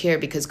moved here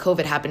because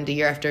COVID happened a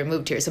year after I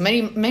moved here. So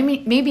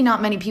maybe not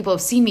many people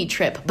have seen me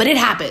trip, but it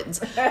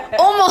happens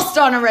almost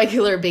on a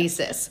regular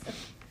basis.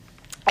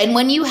 And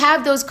when you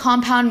have those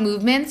compound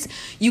movements,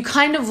 you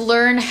kind of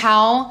learn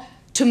how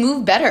to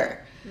move better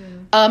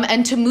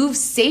and to move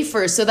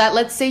safer so that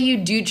let's say you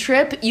do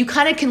trip, you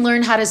kind of can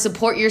learn how to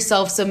support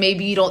yourself so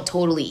maybe you don't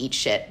totally eat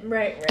shit.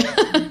 Right.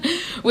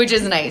 Which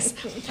is nice.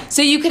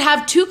 So you could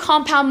have two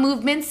compound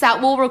movements that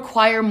will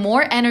require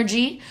more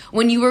energy.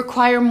 When you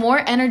require more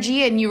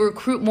energy and you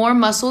recruit more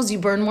muscles, you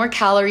burn more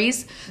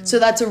calories. So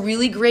that's a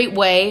really great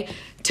way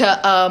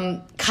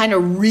to kind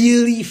of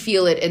really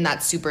feel it in that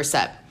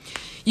superset.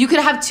 You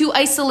could have two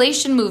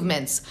isolation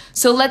movements.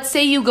 So let's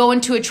say you go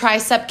into a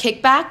tricep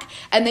kickback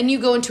and then you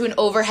go into an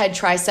overhead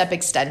tricep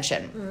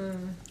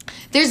extension.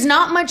 There's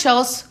not much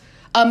else.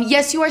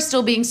 Yes, you are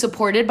still being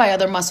supported by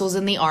other muscles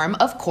in the arm,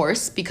 of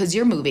course, because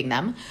you're moving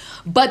them.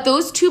 But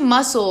those two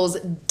muscles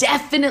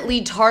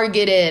definitely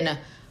target in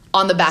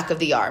on the back of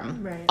the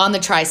arm, on the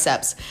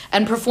triceps.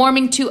 And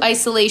performing two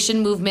isolation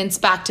movements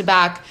back to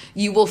back,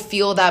 you will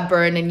feel that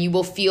burn and you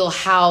will feel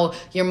how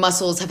your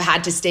muscles have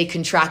had to stay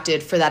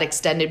contracted for that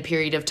extended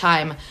period of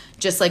time,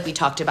 just like we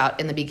talked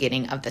about in the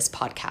beginning of this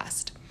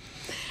podcast.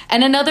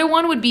 And another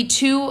one would be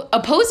two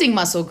opposing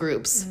muscle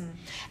groups.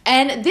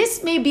 And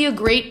this may be a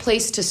great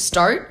place to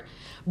start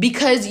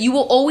because you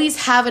will always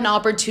have an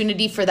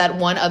opportunity for that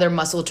one other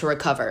muscle to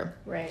recover.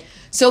 Right.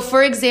 So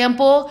for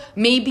example,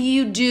 maybe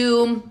you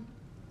do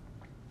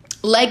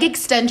leg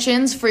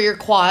extensions for your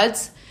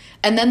quads,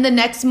 and then the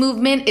next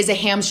movement is a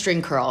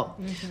hamstring curl.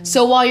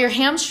 So while your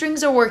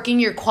hamstrings are working,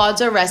 your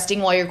quads are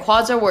resting. While your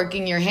quads are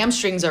working, your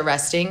hamstrings are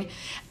resting.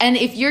 And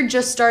if you're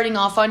just starting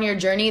off on your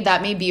journey,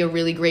 that may be a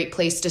really great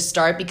place to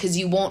start because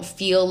you won't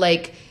feel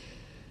like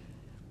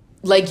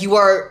you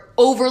are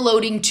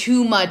overloading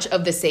too much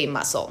of the same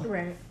muscle.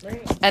 Right.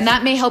 And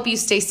that may help you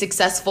stay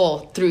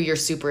successful through your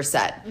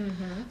superset.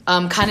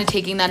 Kind of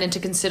taking that into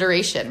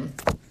consideration.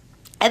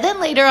 And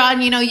then later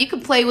on, you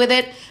could play with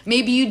it.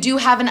 Maybe you do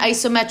have an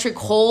isometric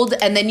hold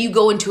and then you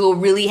go into a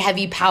really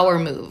heavy power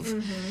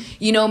move.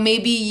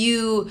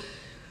 Maybe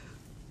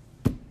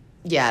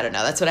I don't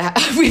know. That's what I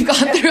have. We've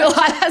gone through a lot.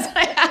 That's what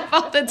I have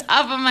off the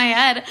top of my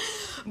head.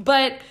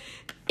 But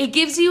it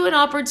gives you an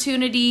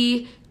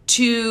opportunity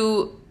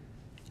to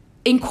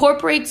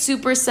incorporate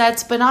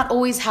supersets, but not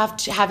always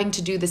having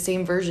to do the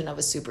same version of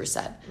a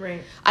superset.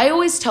 Right. I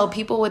always tell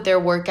people with their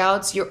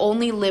workouts, you're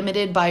only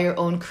limited by your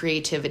own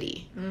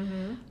creativity.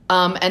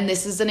 And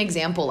this is an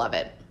example of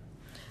it.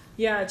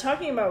 Yeah,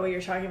 talking about what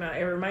you're talking about,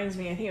 it reminds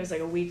me, I think it was like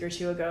a week or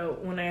two ago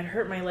when I had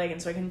hurt my leg,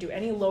 and so I couldn't do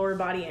any lower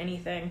body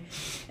anything.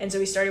 And so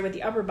we started with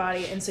the upper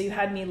body, and so you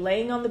had me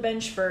laying on the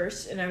bench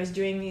first, and I was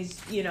doing these,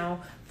 4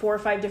 or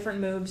 5 different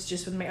moves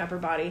just with my upper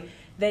body.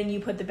 Then you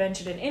put the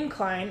bench at an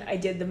incline. I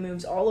did the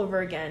moves all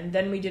over again.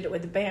 Then we did it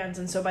with the bands,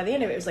 and so by the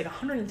end of it was like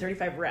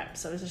 135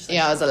 reps. So it was just like,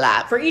 yeah, it was a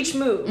lot. For each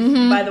move,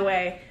 by the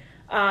way,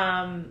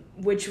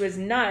 which was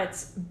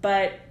nuts,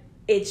 but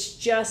it's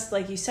just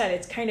like you said,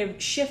 it's kind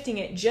of shifting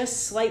it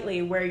just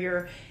slightly where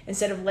you're,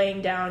 instead of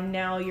laying down,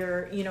 now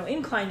you're,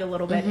 inclined a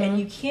little bit, and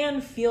you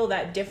can feel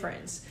that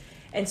difference.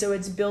 And so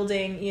it's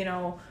building,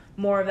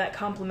 more of that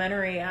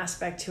complementary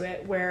aspect to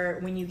it, where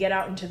when you get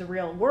out into the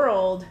real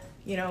world,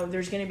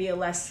 there's going to be a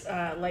less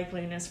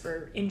likeliness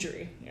for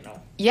injury,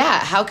 Yeah.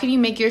 How can you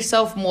make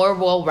yourself more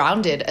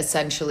well-rounded,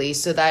 essentially,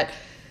 so that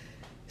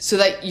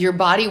your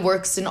body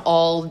works in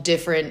all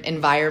different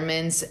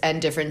environments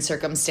and different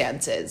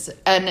circumstances?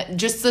 And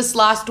just this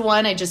last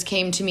one, it just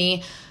came to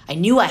me. I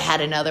knew I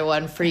had another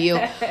one for you.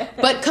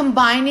 But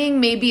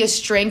combining maybe a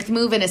strength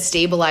move and a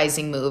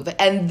stabilizing move.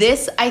 And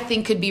this, I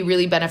think, could be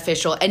really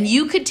beneficial. And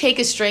you could take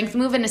a strength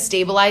move and a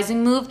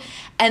stabilizing move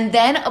and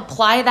then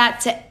apply that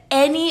to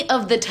any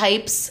of the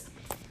types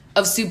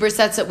of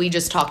supersets that we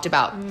just talked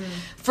about.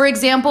 For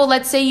example,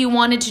 let's say you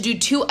wanted to do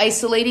 2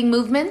 isolating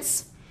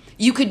movements.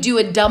 You could do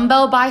a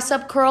dumbbell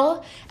bicep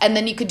curl, and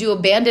then you could do a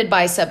banded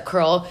bicep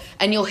curl,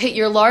 and you'll hit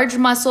your large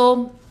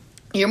muscle,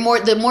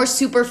 the more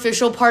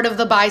superficial part of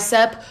the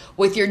bicep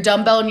with your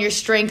dumbbell and your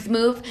strength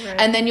move, right.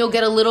 And then you'll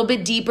get a little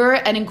bit deeper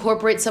and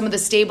incorporate some of the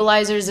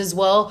stabilizers as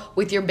well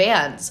with your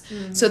bands.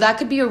 So that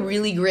could be a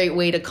really great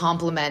way to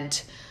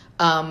complement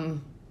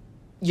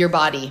your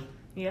body.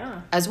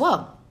 Yeah. As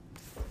well.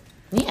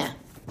 Yeah.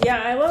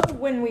 Yeah, I love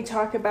when we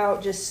talk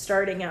about just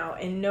starting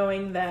out and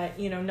knowing that,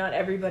 not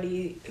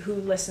everybody who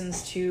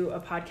listens to a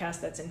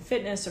podcast that's in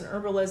fitness or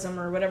herbalism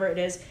or whatever it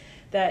is,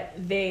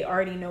 that they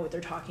already know what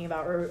they're talking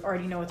about or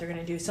already know what they're going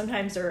to do.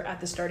 Sometimes they're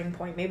at the starting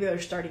point. Maybe they're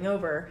starting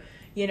over.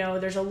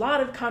 There's a lot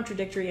of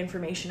contradictory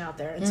information out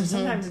there. And so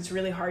sometimes it's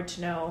really hard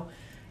to know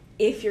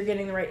if you're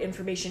getting the right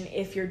information,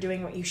 if you're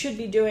doing what you should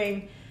be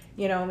doing.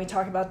 And we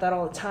talk about that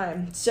all the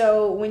time.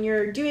 So when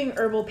you're doing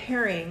herbal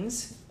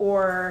pairings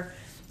or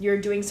you're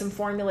doing some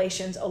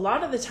formulations, a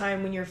lot of the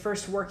time when you're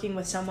first working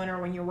with someone or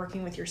when you're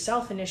working with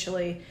yourself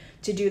initially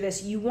to do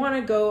this, you want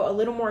to go a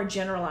little more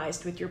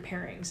generalized with your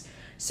pairings.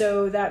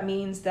 So that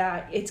means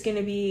that it's going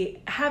to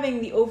be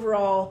having the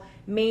overall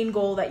main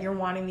goal that you're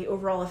wanting, the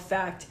overall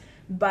effect,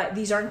 but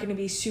these aren't going to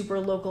be super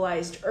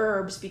localized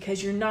herbs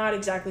because you're not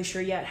exactly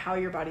sure yet how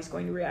your body's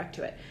going to react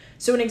to it.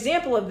 So an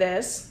example of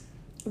this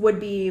would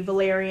be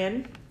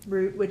valerian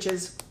root, which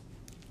is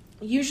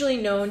usually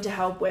known to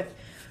help with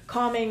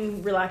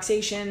calming,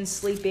 relaxation,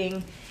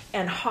 sleeping,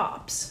 and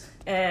hops.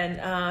 And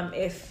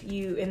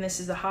this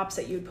is the hops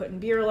that you would put in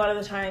beer a lot of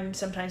the time.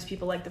 Sometimes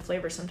people like the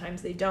flavor,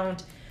 sometimes they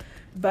don't.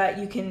 But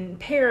you can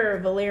pair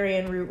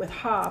valerian root with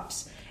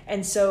hops.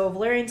 And so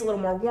valerian's a little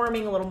more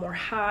warming, a little more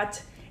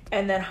hot.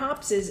 And then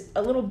hops is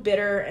a little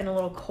bitter and a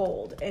little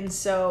cold. And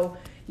so,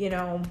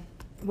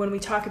 when we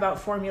talk about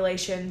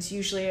formulations,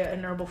 usually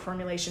an herbal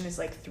formulation is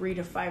like 3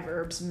 to 5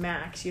 herbs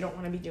max. You don't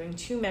want to be doing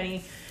too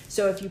many.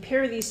 So if you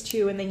pair these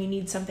two and then you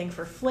need something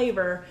for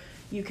flavor,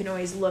 you can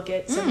always look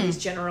at some of these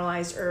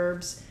generalized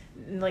herbs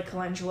like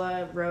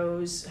calendula,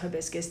 rose,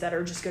 hibiscus that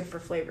are just good for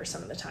flavor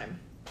some of the time.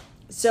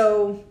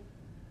 So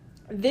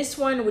this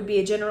one would be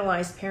a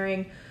generalized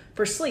pairing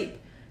for sleep.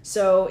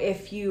 So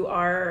if you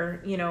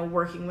are,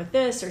 working with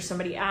this or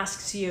somebody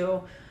asks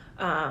you,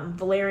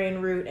 valerian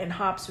root and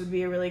hops would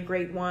be a really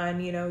great one.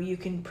 You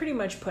can pretty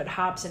much put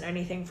hops in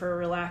anything for a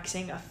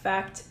relaxing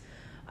effect.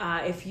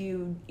 If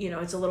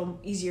it's a little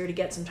easier to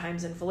get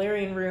sometimes in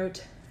valerian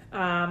root.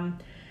 And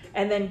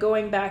then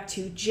going back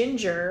to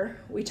ginger,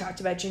 we talked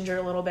about ginger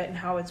a little bit and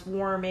how it's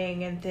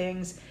warming and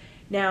things.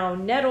 Now,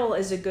 nettle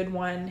is a good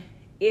one.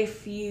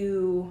 If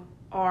you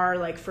are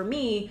like, for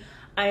me,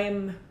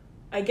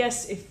 I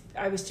guess if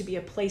I was to be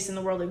a place in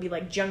the world, it'd be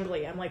like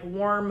jungly. I'm like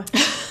warm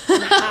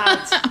and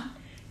hot.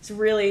 It's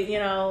really,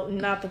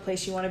 not the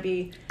place you want to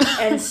be.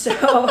 And so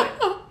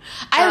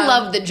I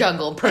love the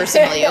jungle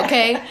personally,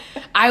 okay?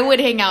 I would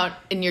hang out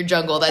in your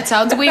jungle. That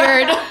sounds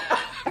weird.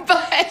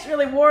 But it's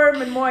really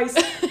warm and moist.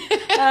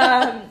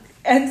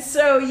 And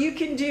so you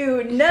can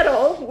do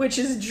nettle, which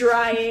is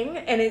drying,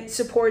 and it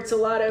supports a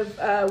lot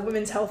of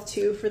women's health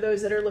too, for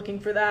those that are looking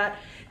for that.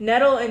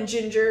 Nettle and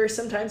ginger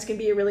sometimes can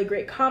be a really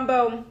great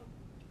combo.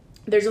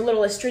 There's a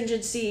little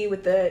astringency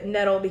with the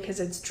nettle because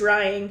it's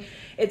drying.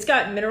 It's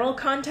got mineral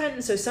content,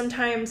 and so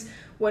sometimes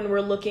when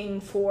we're looking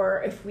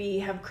for, if we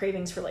have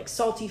cravings for like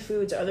salty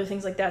foods or other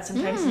things like that,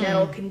 sometimes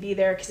nettle can be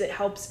there because it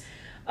helps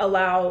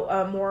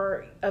allow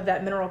more of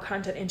that mineral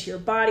content into your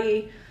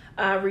body.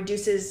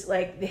 Reduces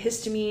like the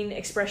histamine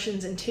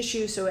expressions in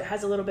tissue, so it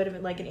has a little bit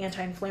of like an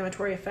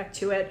anti-inflammatory effect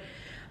to it.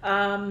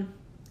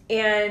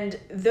 And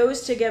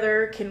those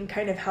together can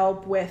kind of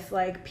help with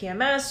like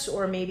PMS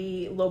or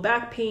maybe low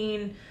back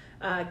pain,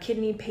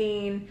 kidney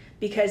pain,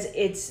 because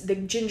the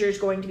ginger is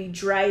going to be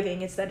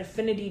driving. It's that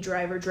affinity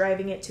driver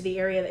driving it to the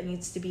area that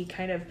needs to be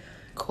kind of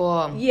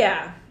cool.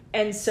 Yeah.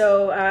 And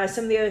so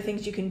some of the other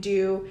things you can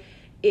do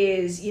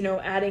is,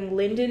 adding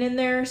linden in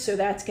there. So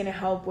that's going to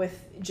help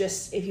with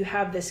just if you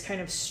have this kind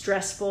of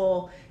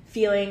stressful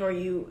feeling, or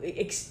you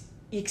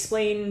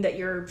explain that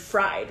you're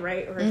fried,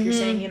 right? Or if you're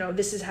saying,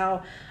 this is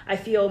how I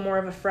feel, more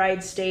of a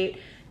fried state,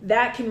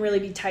 that can really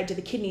be tied to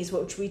the kidneys,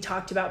 which we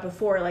talked about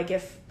before. Like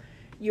if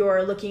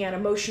you're looking at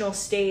emotional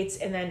states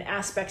and then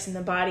aspects in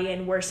the body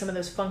and where some of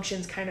those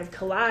functions kind of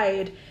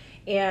collide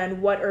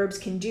and what herbs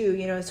can do,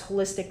 it's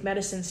holistic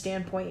medicine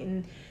standpoint.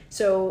 And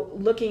so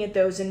looking at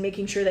those and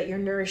making sure that you're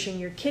nourishing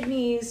your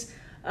kidneys,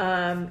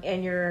 and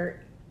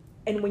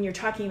when you're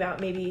talking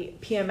about maybe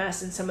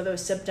PMS and some of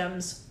those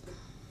symptoms,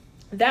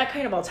 that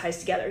kind of all ties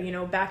together,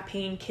 back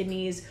pain,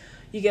 kidneys,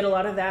 you get a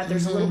lot of that.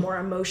 There's a little more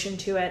emotion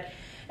to it.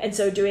 And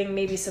so doing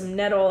maybe some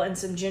nettle and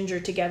some ginger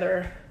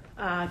together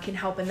can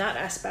help in that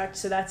aspect.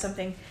 So that's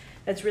something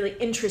that's really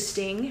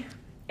interesting.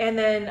 And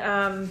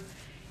then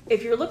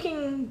if you're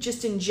looking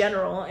just in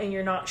general and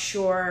you're not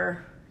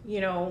sure,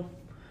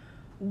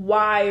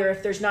 why, or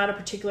if there's not a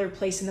particular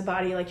place in the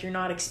body, like you're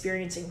not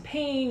experiencing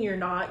pain, you're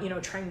not,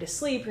 trying to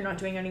sleep, you're not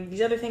doing any of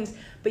these other things,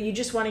 but you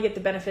just want to get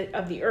the benefit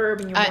of the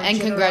herb, and you're and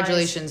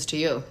congratulations to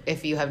you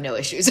if you have no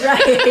issues.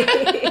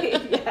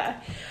 Right. Yeah.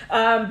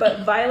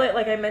 But violet,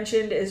 like I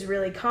mentioned, is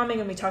really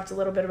calming, and we talked a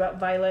little bit about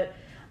violet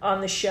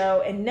on the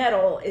show, and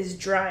nettle is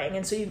drying,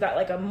 and so you've got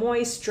like a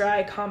moist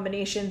dry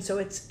combination. So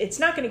it's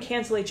not going to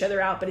cancel each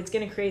other out, but it's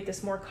going to create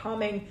this more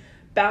calming,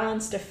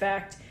 balanced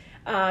effect.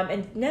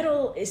 And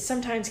nettle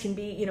sometimes can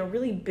be,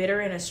 really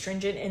bitter and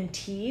astringent in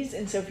teas.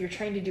 And so if you're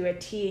trying to do a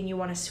tea and you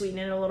want to sweeten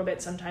it a little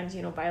bit, sometimes,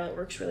 violet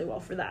works really well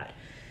for that.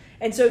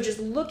 And so just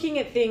looking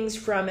at things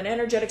from an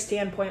energetic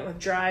standpoint with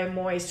dry,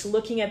 moist,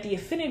 looking at the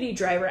affinity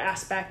driver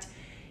aspect,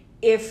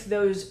 if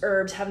those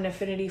herbs have an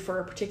affinity for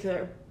a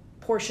particular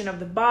portion of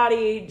the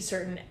body,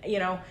 certain,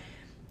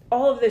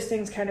 all of those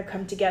things kind of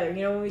come together.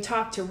 When we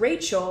talk to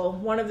Rachel,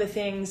 one of the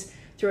things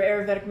through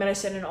Ayurvedic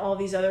medicine and all of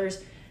these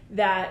others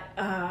that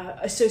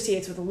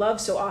associates with love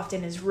so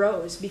often is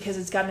rose, because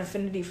it's got an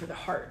affinity for the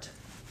heart.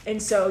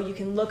 And so you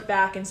can look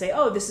back and say,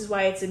 oh, this is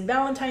why it's in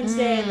Valentine's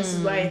Day, and this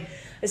is why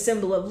a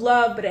symbol of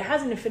love, but it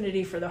has an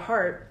affinity for the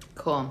heart.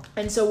 Cool.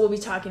 And so we'll be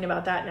talking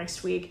about that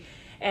next week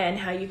and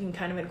how you can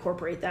kind of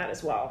incorporate that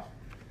as well.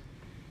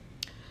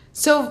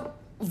 So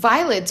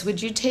violets,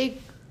 would you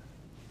take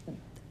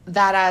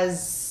that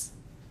as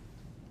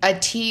a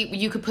tea?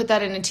 You could put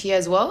that in a tea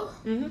as well?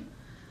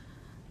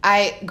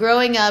 Mm-hmm.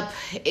 Growing up,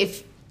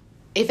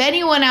 if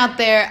anyone out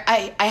there,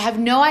 I have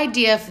no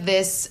idea if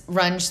this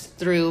runs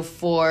through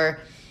for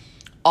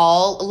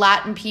all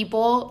Latin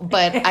people,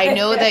 but I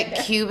know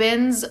that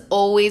Cubans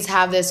always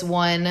have this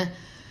one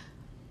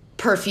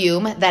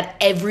perfume that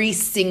every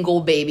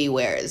single baby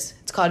wears.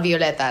 It's called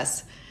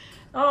violetas.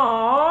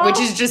 Aww. Which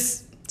is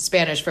just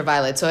Spanish for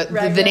violet. So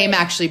the name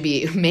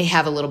actually may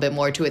have a little bit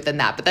more to it than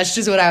that, but that's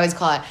just what I always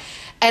call it.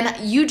 And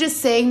you just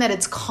saying that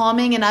it's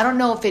calming, and I don't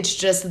know if it's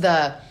just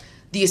the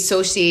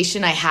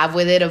association I have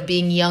with it of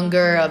being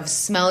younger, of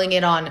smelling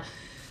it on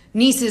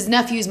nieces,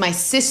 nephews, my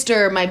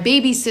sister, my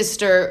baby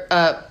sister,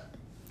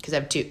 because I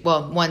have two.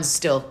 Well, one's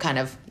still kind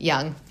of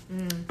young.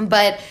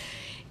 But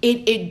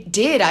it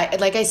did.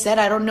 Like I said,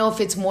 I don't know if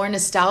it's more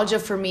nostalgia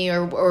for me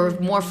or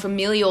more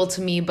familial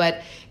to me,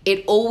 but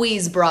it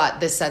always brought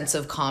this sense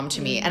of calm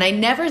to me. And I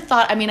never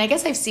thought, I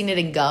guess I've seen it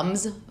in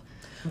gums,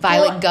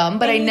 gum,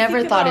 but I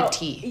never thought of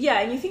tea. Yeah,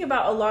 and you think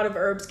about a lot of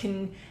herbs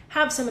can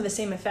have some of the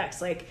same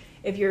effects. Like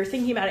if you're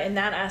thinking about it in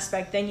that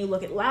aspect, then you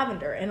look at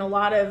lavender, and a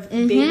lot of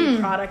baby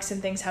products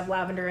and things have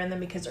lavender in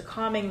them because they're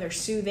calming, they're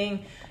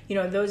soothing,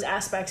 those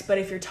aspects. But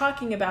if you're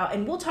talking about,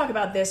 and we'll talk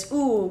about this,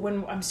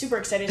 when I'm super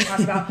excited to talk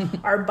about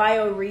our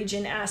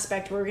bioregion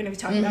aspect, where we're going to be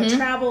talking about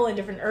travel and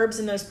different herbs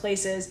in those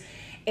places.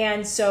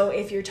 And so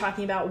if you're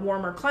talking about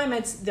warmer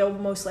climates, they'll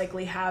most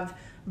likely have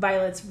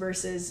violets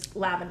versus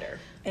lavender.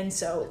 And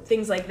so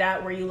things like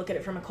that, where you look at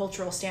it from a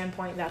cultural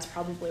standpoint, that's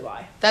probably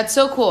why. That's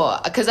so cool.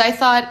 Because I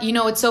thought,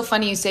 it's so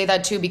funny you say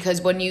that too,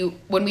 because when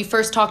we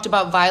first talked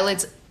about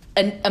violets,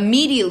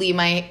 immediately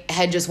my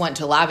head just went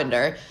to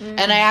lavender.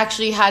 And I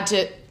actually had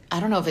to,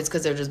 I don't know if it's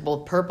because they're just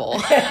both purple.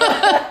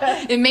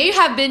 It may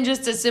have been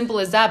just as simple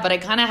as that, but I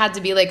kind of had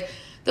to be like,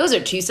 those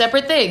are two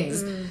separate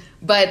things.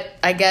 But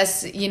I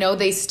guess,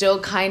 they still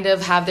kind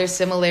of have their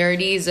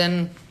similarities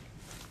and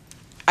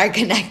are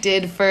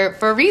connected for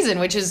a reason,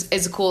 which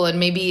is cool, and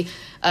maybe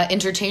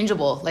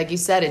interchangeable, like you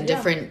said, in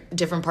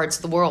different parts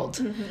of the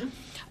world.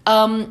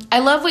 I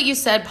love what you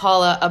said,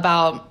 Paula,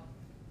 about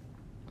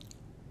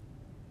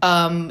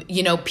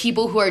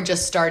people who are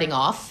just starting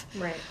off,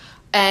 right?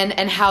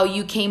 And how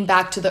you came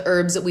back to the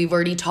herbs that we've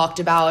already talked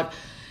about.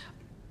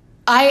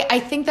 I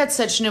think that's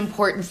such an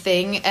important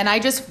thing. And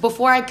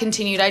before I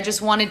continued, I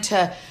just wanted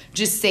to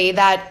just say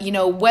that,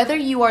 whether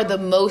you are the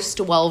most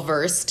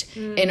well-versed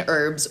in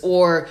herbs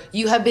or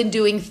you have been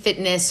doing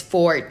fitness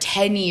for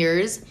 10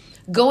 years,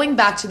 going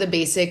back to the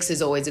basics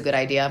is always a good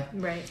idea.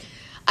 Right.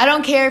 I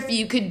don't care if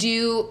you could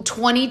do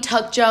 20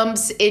 tuck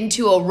jumps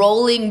into a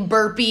rolling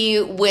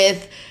burpee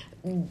with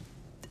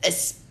a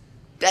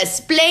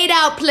splayed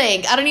out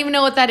plank. I don't even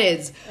know what that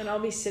is. And I'll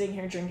be sitting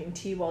here drinking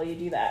tea while you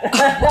do that.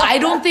 I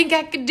don't think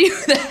I could do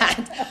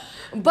that.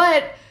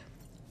 But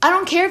I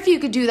don't care if you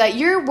could do that.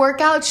 Your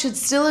workout should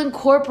still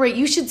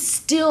you should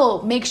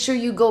still make sure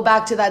you go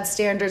back to that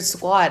standard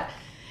squat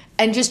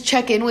and just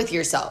check in with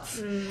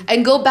yourself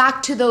and go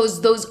back to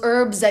those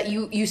herbs that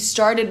you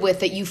started with,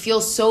 that you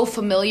feel so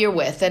familiar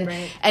with. And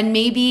right. and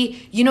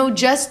maybe,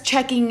 just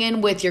checking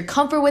in with your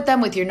comfort with them,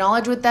 with your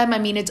knowledge with them. I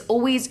mean, it's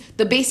always,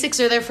 the basics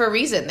are there for a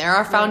reason. There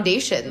are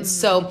foundations.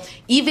 So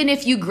even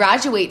if you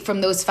graduate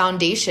from those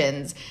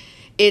foundations,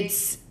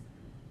 it's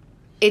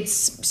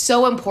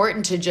so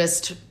important to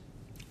just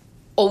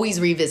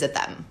always revisit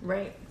them.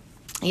 Right.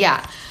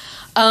 Yeah.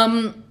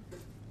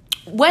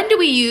 When do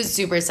we use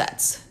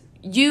supersets?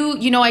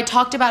 I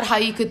talked about how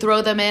you could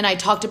throw them in. I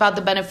talked about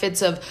the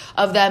benefits of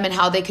them and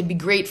how they could be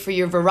great for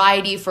your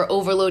variety, for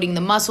overloading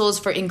the muscles,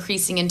 for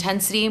increasing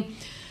intensity.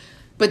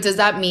 But does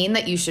that mean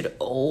that you should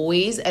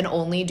always and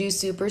only do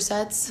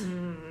supersets?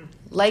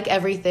 Like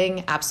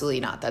everything,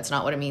 absolutely not. That's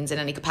not what it means in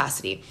any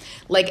capacity.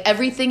 Like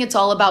everything, it's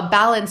all about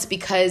balance,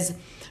 because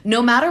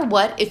no matter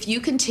what, if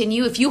you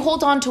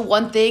hold on to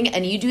one thing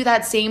and you do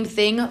that same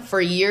thing for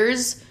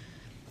years,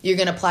 you're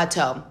going to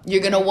plateau.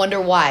 You're going to wonder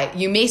why.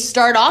 You may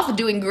start off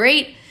doing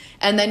great,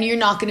 and then you're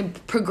not going to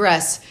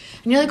progress.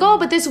 And you're like, oh,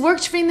 but this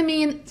worked for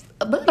me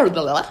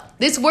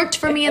this worked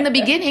for me in the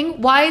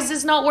beginning. Why is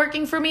this not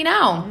working for me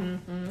now?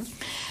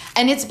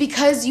 And it's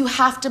because you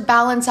have to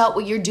balance out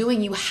what you're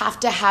doing. You have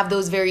to have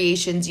those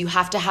variations. You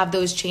have to have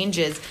those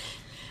changes.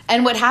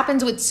 And what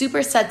happens with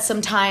supersets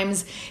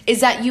sometimes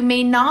is that you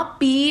may not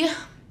be,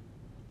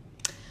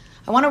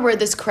 I want to word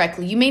this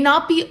correctly, you may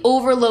not be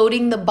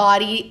overloading the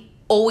body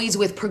always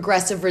with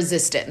progressive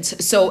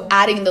resistance. So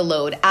adding the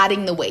load,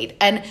 adding the weight.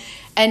 And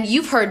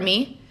you've heard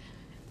me,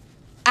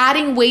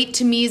 adding weight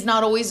to me is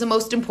not always the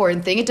most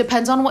important thing. It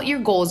depends on what your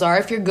goals are.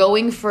 If you're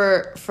going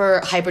for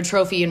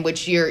hypertrophy, in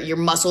which your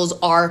muscles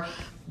are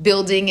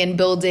building, and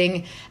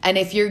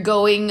if you're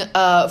going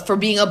for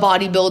being a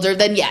bodybuilder,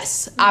 then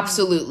yes,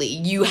 absolutely,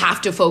 you have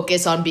to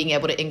focus on being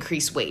able to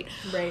increase weight.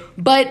 Right.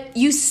 But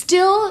you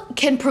still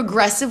can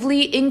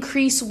progressively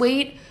increase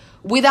weight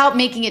without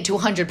making it to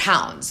 100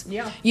 pounds.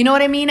 Yeah. You know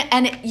what I mean?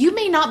 And you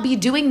may not be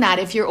doing that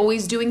if you're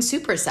always doing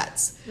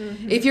supersets.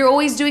 If you're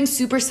always doing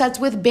supersets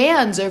with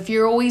bands, or if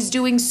you're always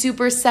doing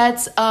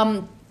supersets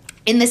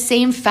in the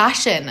same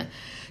fashion,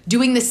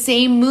 doing the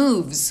same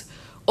moves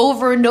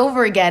over and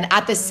over again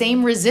at the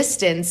same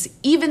resistance,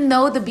 even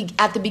though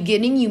at the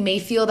beginning you may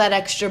feel that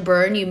extra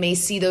burn, you may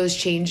see those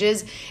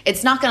changes,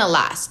 it's not going to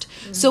last.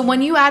 So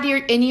when you add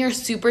your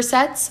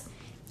supersets,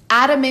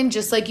 add them in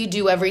just like you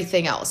do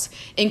everything else.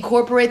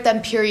 Incorporate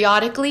them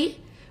periodically,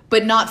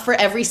 but not for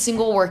every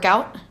single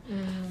workout.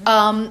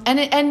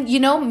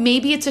 And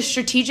maybe it's a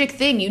strategic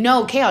thing.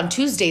 Okay, on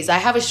Tuesdays, I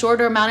have a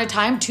shorter amount of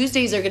time.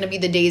 Tuesdays are going to be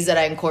the days that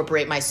I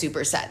incorporate my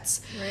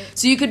supersets. Right.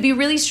 So you could be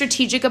really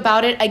strategic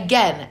about it.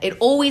 Again, it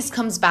always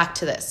comes back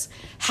to this.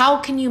 How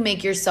can you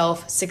make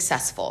yourself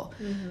successful?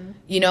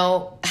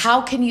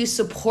 How can you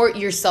support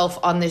yourself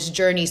on this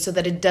journey so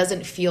that it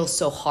doesn't feel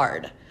so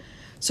hard?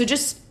 So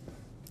just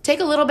take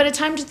a little bit of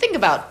time to think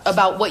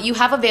about what you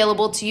have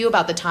available to you,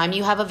 about the time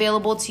you have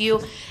available to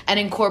you, and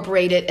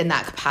incorporate it in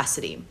that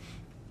capacity.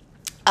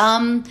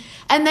 And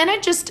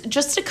then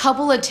just a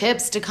couple of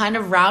tips to kind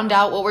of round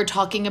out what we're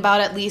talking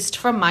about, at least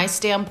from my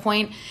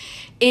standpoint,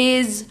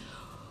 is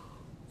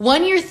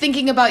when you're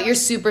thinking about your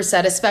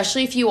superset,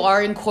 especially if you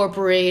are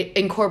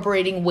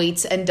incorporating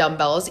weights and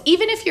dumbbells,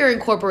 even if you're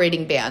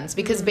incorporating bands,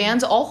 because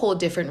bands all hold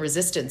different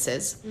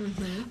resistances,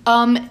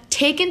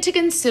 take into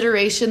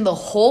consideration the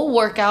whole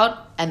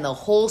workout and the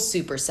whole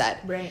superset.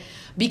 Right.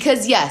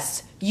 Because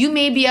yes, you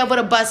may be able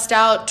to bust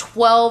out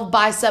 12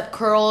 bicep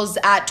curls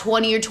at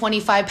 20 or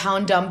 25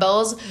 pound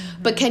dumbbells,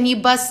 but can you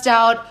bust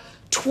out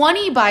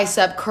 20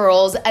 bicep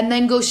curls and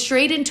then go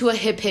straight into a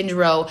hip hinge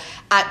row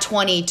at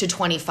 20 to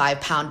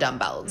 25 pound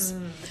dumbbells?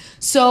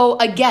 So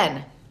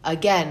again,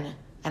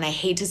 and I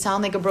hate to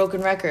sound like a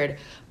broken record,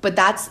 but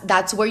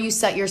that's where you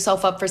set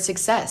yourself up for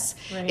success.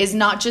 Right. Is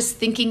not just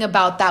thinking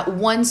about that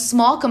one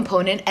small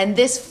component. And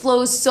this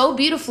flows so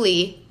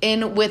beautifully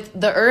in with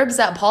the herbs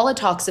that Paula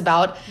talks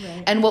about,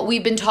 right, and what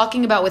we've been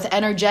talking about with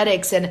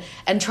energetics and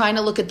trying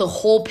to look at the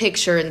whole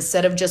picture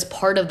instead of just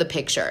part of the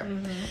picture.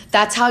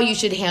 That's how you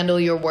should handle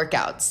your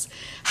workouts.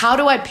 How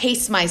do I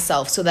pace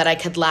myself so that I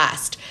could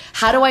last?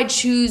 How do I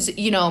choose,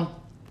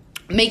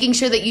 making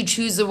sure that you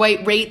choose the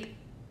right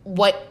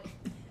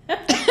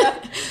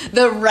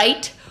the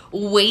right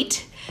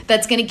weight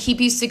that's going to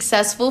keep you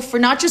successful for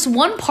not just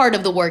one part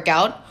of the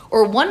workout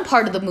or one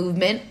part of the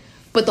movement,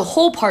 but the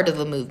whole part of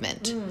the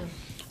movement.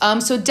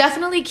 So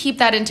definitely keep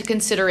that into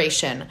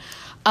consideration,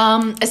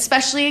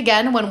 especially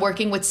again when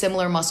working with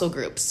similar muscle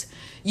groups.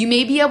 You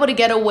may be able to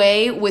get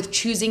away with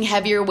choosing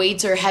heavier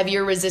weights or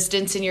heavier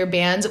resistance in your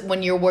bands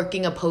when you're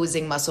working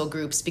opposing muscle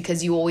groups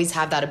because you always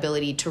have that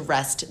ability to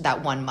rest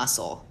that one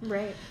muscle.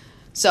 Right.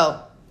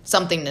 So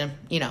something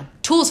to,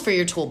 tools for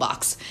your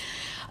toolbox.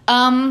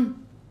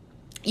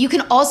 You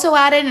can also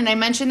add in, and I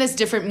mentioned this,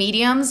 different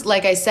mediums.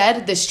 Like I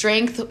said, the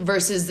strength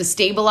versus the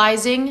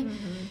stabilizing.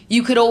 Mm-hmm.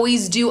 You could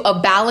always do a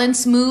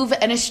balance move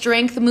and a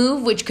strength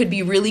move, which could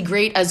be really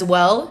great as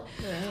well.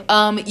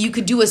 Right. You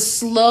could do a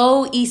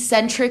slow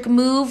eccentric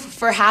move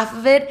for half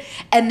of it,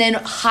 and then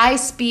high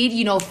speed,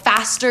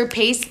 faster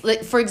pace.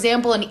 Like, for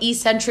example, an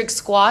eccentric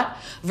squat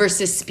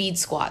versus speed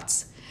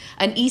squats.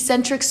 An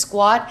eccentric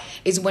squat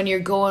is when you're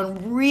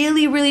going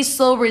really, really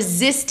slow,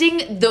 resisting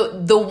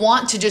the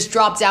want to just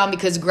drop down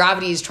because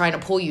gravity is trying to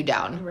pull you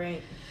down.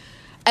 Right.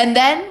 And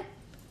then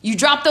you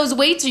drop those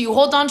weights or you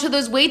hold on to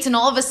those weights and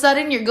all of a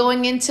sudden you're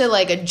going into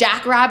like a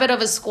jackrabbit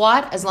of a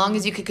squat as long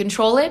as you can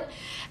control it.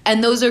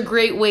 And those are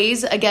great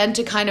ways, again,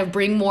 to kind of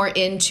bring more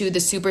into the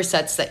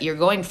supersets that you're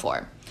going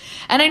for.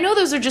 And I know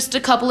those are just a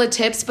couple of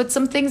tips, but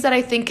some things that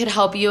I think could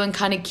help you and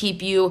kind of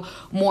keep you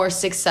more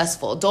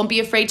successful. Don't be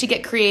afraid to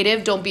get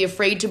creative. Don't be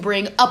afraid to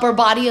bring upper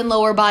body and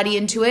lower body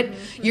into it.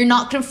 Mm-hmm. You're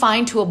not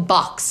confined to a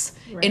box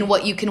in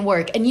what you can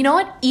work. And you know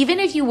what? Even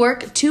if you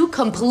work two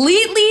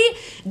completely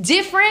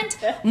different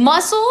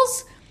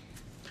muscles,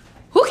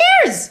 who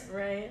cares?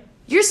 Right.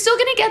 You're still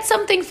going to get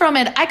something from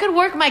it. I could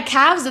work my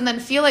calves and then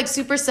feel like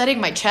supersetting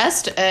my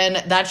chest, and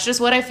that's just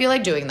what I feel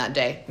like doing that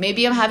day.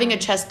 Maybe I'm having a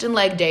chest and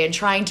leg day and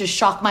trying to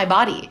shock my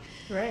body.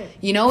 Right.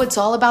 It's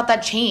all about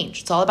that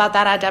change. It's all about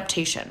that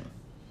adaptation.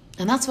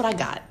 And that's what I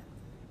got.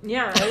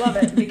 Yeah, I love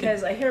it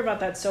because I hear about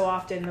that so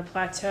often, the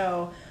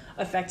plateau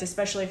effect,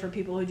 especially for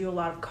people who do a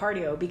lot of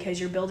cardio, because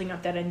you're building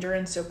up that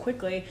endurance so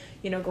quickly.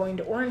 Going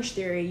to Orange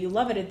Theory, you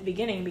love it at the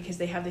beginning because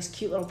they have this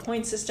cute little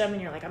point system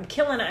and you're like, I'm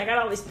killing it, I got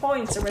all these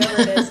points or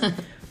whatever it is.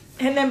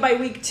 And then by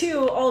week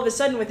 2, all of a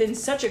sudden within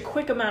such a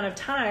quick amount of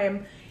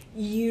time,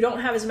 you don't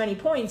have as many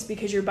points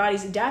because your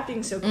body's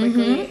adapting so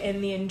quickly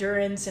and the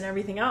endurance and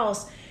everything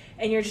else.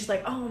 And you're just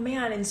like, oh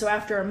man. And so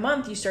after a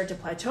month, you start to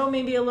plateau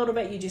maybe a little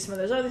bit. You do some of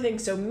those other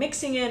things. So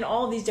mixing in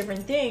all these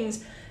different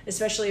things,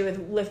 especially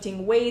with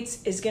lifting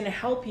weights, is going to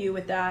help you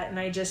with that. And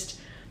I just,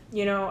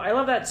 I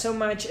love that so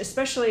much,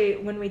 especially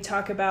when we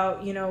talk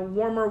about,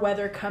 warmer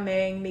weather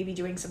coming, maybe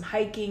doing some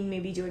hiking,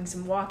 maybe doing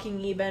some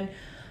walking even.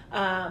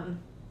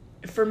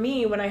 For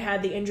me, when I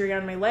had the injury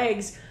on my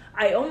legs,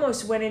 I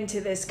almost went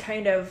into this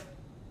kind of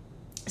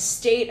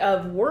state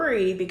of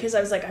worry because I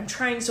was like, I'm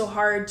trying so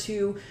hard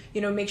to,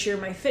 make sure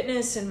my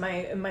fitness and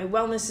my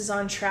wellness is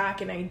on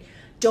track, and I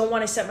don't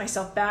want to set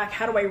myself back.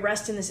 How do I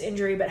rest in this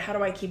injury, but how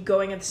do I keep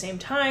going at the same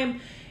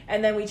time?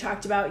 And then we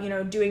talked about,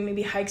 doing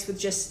maybe hikes with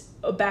just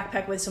a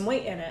backpack with some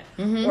weight in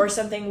it, or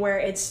something where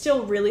it's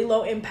still really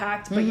low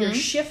impact, but you're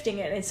shifting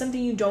it. And it's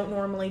something you don't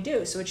normally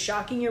do. So it's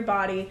shocking your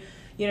body.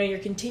 You're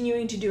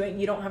continuing to do it,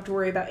 and you don't have to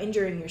worry about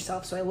injuring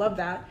yourself. So I love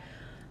that.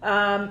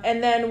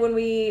 And then when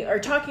we are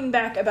talking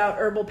back about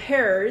herbal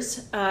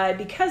pairs,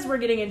 because we're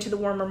getting into the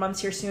warmer months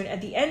here soon, at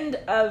the end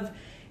of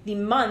the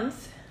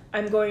month,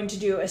 I'm going to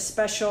do a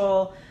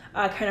special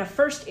kind of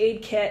first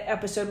aid kit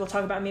episode. We'll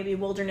talk about maybe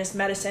wilderness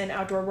medicine,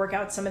 outdoor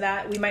workouts, some of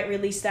that. We might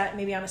release that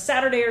maybe on a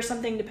Saturday or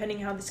something,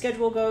 depending how the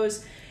schedule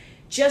goes,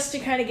 just to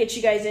kind of get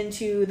you guys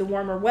into the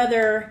warmer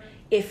weather.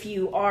 If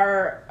you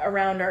are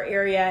around our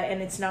area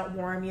and it's not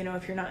warm,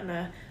 if you're not in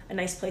a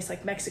nice place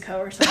like Mexico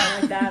or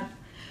something like that,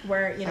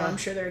 where, I'm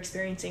sure they're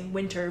experiencing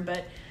winter,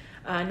 but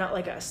not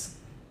like us.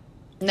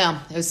 No,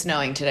 it was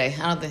snowing today.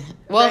 I don't think.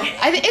 Well, right.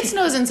 I think it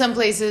snows in some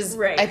places.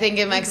 Right. I think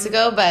in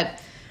Mexico,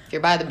 but if you're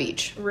by the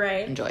beach,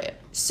 right, enjoy it.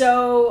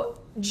 So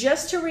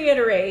just to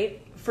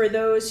reiterate, for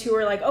those who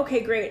are like, okay,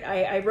 great,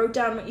 I wrote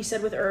down what you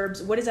said with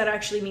herbs. What does that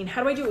actually mean?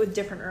 How do I do it with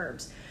different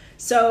herbs?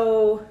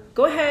 So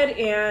go ahead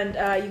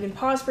and you can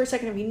pause for a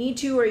second if you need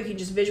to, or you can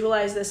just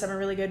visualize this. I'm a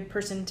really good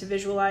person to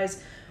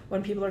visualize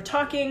when people are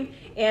talking,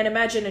 and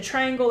imagine a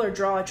triangle or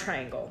draw a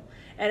triangle.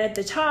 And at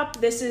the top,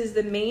 this is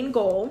the main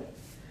goal.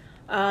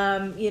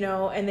 And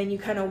then you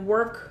kind of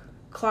work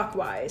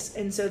clockwise.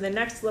 And so the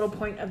next little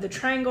point of the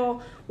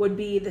triangle would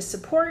be the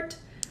support.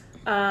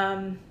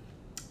 And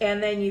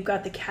then you've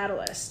got the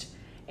catalyst.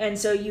 And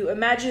so you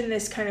imagine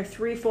this kind of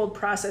threefold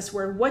process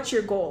where what's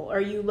your goal?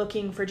 Are you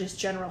looking for just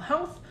general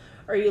health?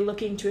 Are you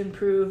looking to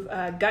improve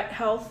gut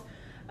health?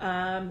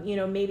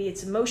 Maybe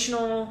it's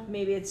emotional,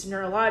 maybe it's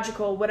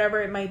neurological,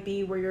 whatever it might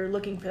be where you're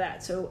looking for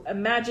that. So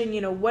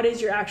imagine, what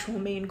is your actual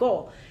main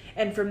goal?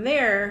 And from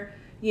there,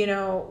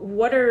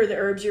 what are the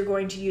herbs you're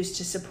going to use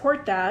to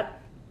support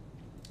that?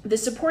 The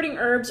supporting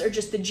herbs are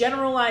just the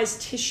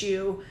generalized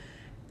tissue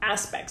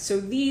aspects. So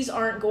these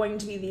aren't going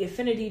to be the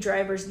affinity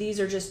drivers. These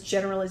are just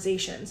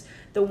generalizations,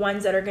 the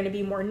ones that are going to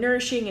be more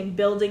nourishing and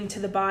building to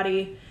the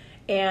body.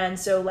 And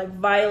so like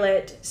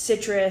violet,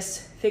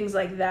 citrus, things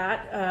like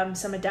that.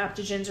 Some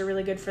adaptogens are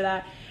really good for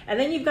that. And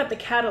then you've got the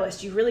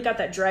catalyst. You've really got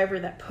that driver,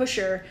 that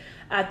pusher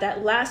at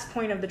that last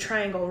point of the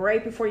triangle,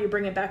 right before you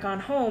bring it back on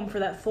home for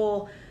that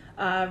full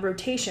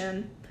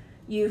rotation.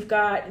 You've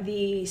got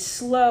the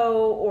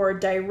slow or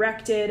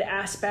directed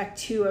aspect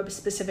to a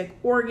specific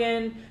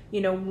organ,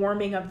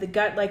 warming of the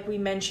gut like we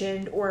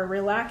mentioned, or a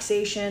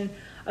relaxation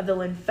of the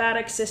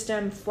lymphatic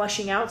system,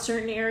 flushing out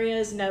certain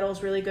areas.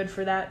 Nettle's really good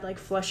for that, like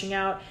flushing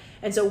out.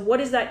 And so what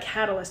is that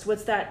catalyst?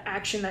 What's that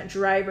action, that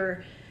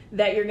driver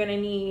that you're going to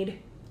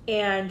need?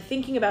 And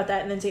thinking about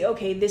that and then say,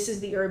 okay, this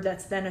is the herb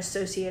that's then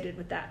associated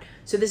with that.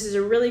 So this is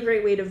a really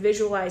great way to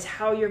visualize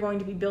how you're going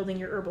to be building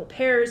your herbal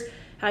pairs,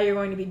 how you're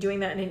going to be doing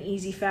that in an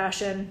easy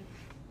fashion.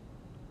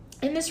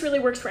 And this really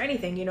works for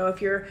anything.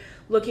 If you're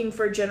looking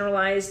for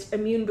generalized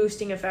immune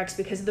boosting effects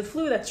because of the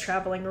flu that's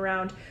traveling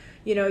around,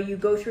 you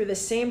go through the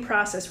same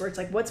process where it's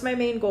like, what's my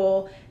main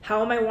goal?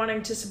 How am I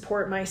wanting to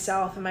support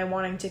myself? Am I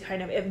wanting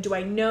to do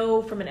I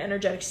know from an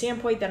energetic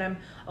standpoint that I'm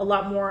a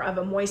lot more of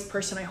a moist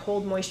person? I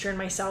hold moisture in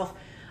myself.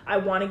 I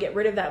want to get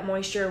rid of that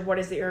moisture. What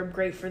is the herb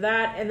great for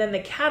that? And then the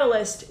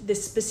catalyst, the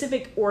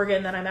specific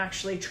organ that I'm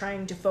actually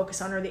trying to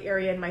focus on, or the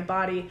area in my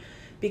body,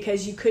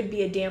 because you could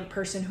be a damp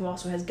person who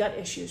also has gut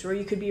issues, or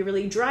you could be a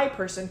really dry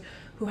person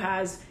who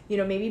has,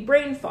 maybe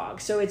brain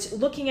fog. So it's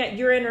looking at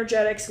your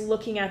energetics,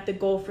 looking at the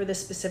goal for this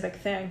specific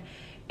thing,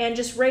 and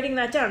just writing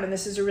that down. And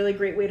this is a really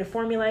great way to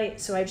formulate.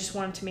 So I just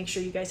wanted to make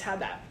sure you guys had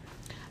that.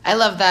 I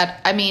love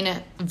that. I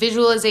mean,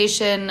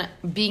 visualization,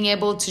 being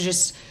able to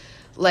just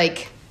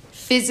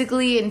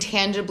physically and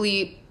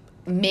tangibly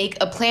make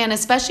a plan,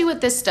 especially with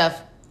this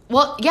stuff.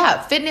 Well,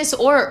 yeah, fitness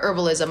or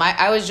herbalism.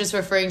 I was just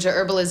referring to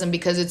herbalism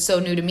because it's so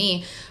new to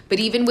me. But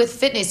even with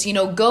fitness,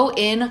 go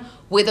in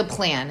with a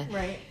plan.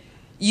 Right.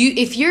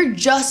 If you're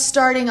just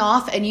starting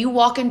off and you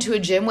walk into a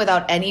gym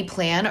without any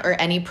plan or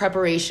any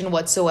preparation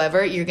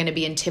whatsoever, you're going to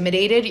be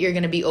intimidated, you're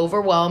going to be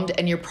overwhelmed,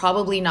 and you're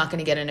probably not going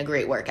to get in a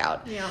great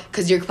workout. Yeah.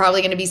 Because you're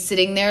probably going to be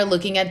sitting there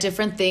looking at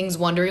different things,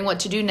 wondering what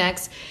to do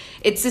next.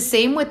 It's the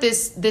same with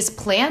this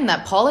plan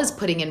that Paul is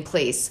putting in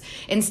place.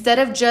 Instead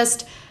of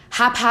just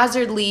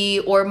haphazardly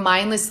or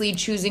mindlessly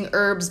choosing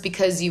herbs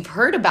because you've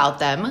heard about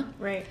them.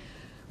 Right.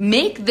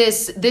 Make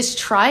this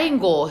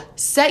triangle.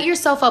 Set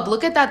yourself up.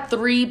 Look at that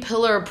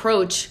 3-pillar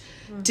approach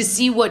to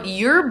see what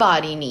your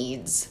body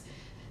needs.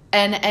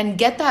 And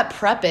get that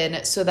prep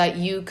in so that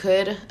you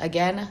could,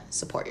 again,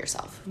 support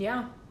yourself.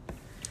 Yeah.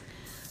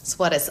 That's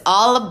what it's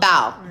all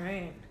about. All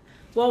right.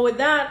 Well, with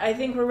that, I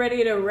think we're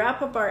ready to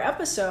wrap up our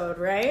episode,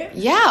 right?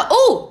 Yeah.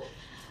 Oh!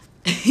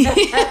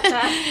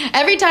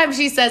 Every time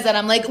she says that,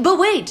 I'm like, but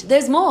wait,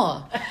 there's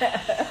more.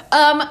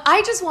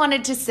 I just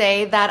wanted to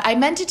say that I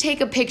meant to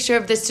take a picture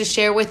of this to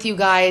share with you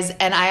guys,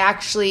 and I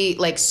actually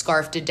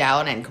scarfed it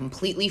down and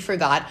completely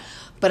forgot.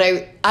 But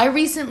I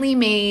recently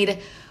made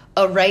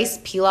a rice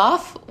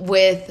pilaf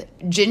with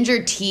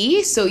ginger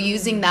tea, so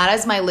using that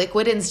as my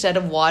liquid instead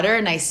of water,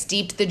 and I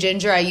steeped the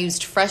ginger. I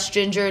used fresh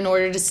ginger in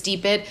order to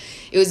steep it.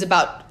 It was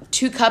about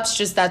 2 cups,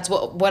 just that's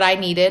what I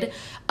needed.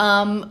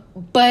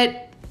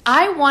 But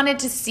I wanted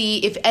to see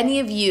if any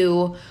of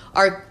you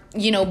are,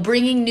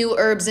 bringing new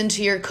herbs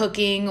into your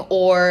cooking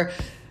or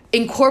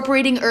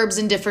incorporating herbs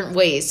in different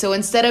ways. So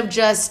instead of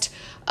just,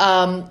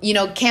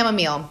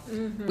 chamomile,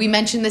 we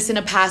mentioned this in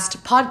a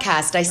past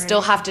podcast. I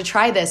still have to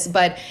try this,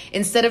 but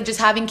instead of just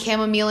having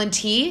chamomile and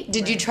tea,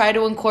 did you try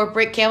to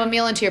incorporate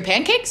chamomile into your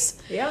pancakes?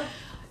 Yeah.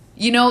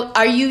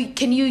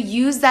 Can you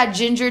use that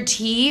ginger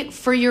tea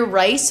for your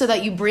rice so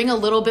that you bring a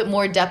little bit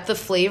more depth of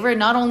flavor?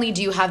 Not only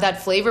do you have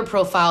that flavor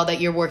profile that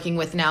you're working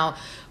with now,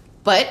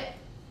 but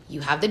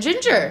you have the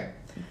ginger.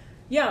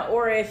 Yeah,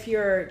 or if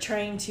you're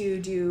trying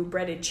to do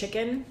breaded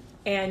chicken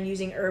and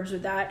using herbs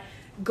with that,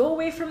 go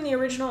away from the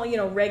original,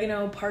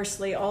 oregano,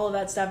 parsley, all of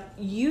that stuff.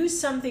 Use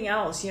something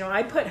else.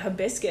 I put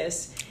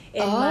hibiscus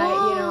in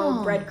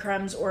my,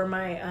 breadcrumbs or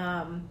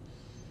my,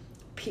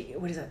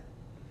 what is that?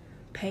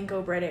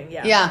 Panko breading,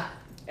 yeah. Yeah.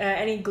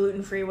 Any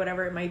gluten-free,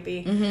 whatever it might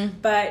be. Mm-hmm.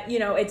 But,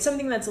 it's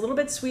something that's a little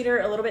bit sweeter,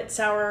 a little bit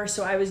sour.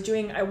 So I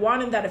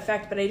wanted that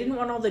effect, but I didn't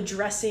want all the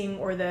dressing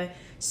or the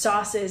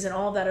sauces and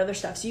all of that other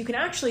stuff. So you can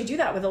actually do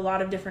that with a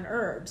lot of different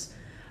herbs.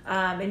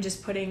 And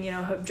just putting,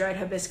 dried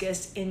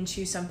hibiscus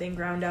into something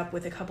ground up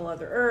with a couple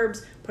other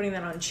herbs, putting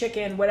that on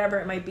chicken, whatever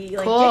it might be.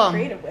 Get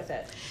creative with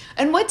it.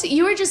 And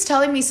you were just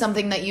telling me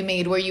something that you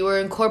made where you were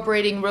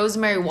incorporating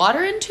rosemary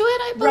water into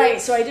it, I believe?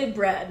 Right, so I did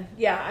bread.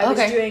 Yeah, I was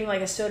doing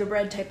a soda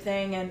bread type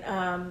thing,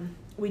 and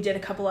we did a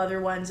couple other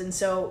ones. And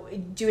so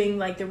doing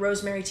the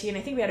rosemary tea, and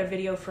I think we had a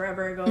video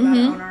forever ago about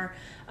it on our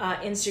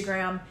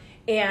Instagram.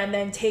 And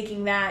then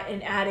taking that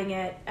and adding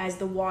it as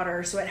the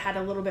water so it had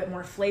a little bit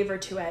more flavor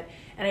to it.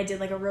 And I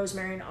did a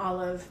rosemary and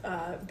olive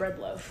bread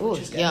loaf,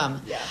 which is good.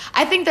 Yum. Yeah.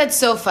 I think that's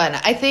so fun.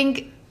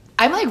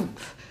 I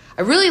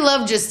really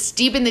love just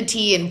steeping the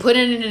tea and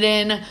putting it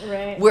in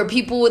where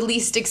people would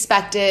least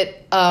expect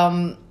it.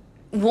 One,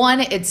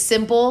 it's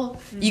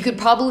simple. Mm-hmm. You could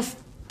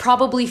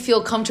probably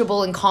feel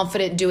comfortable and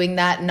confident doing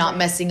that, not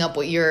messing up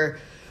what you're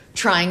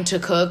trying to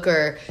cook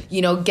or,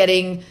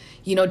 getting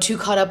too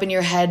caught up in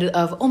your head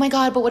of, oh my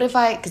God, but what if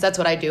because that's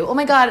what I do. Oh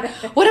my God,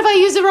 what if I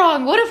use it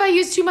wrong? What if I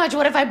use too much?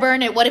 What if I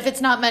burn it? What if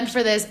it's not meant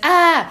for this?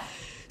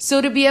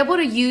 So to be able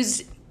to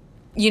use,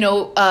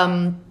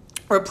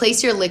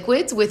 replace your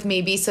liquids with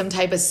maybe some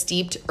type of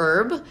steeped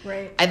herb,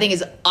 right, I think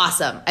is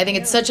awesome. I think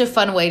it's such a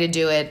fun way to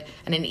do it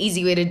and an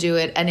easy way to do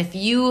it. And if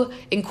you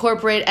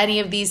incorporate any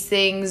of these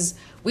things,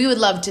 we would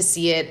love to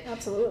see it.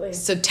 Absolutely.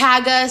 So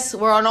tag us.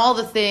 We're on all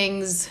the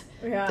things,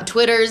 the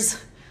Twitters,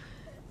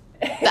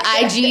 the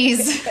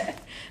IGs,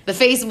 the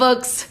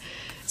Facebooks.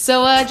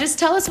 So just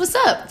tell us what's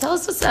up. Tell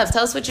us what's up.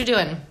 Tell us what you're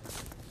doing.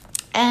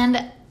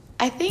 And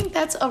I think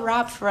that's a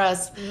wrap for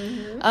us.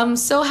 Mm-hmm. I'm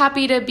so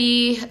happy to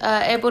be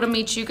able to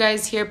meet you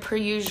guys here per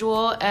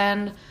usual.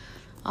 And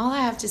all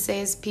I have to say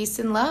is peace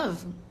and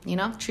love.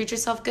 Treat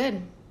yourself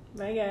good.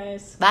 Bye,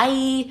 guys.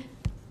 Bye.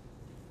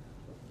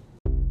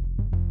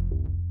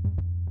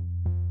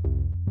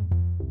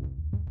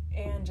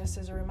 And just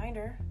as a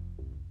reminder,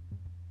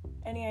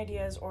 any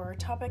ideas or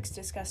topics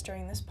discussed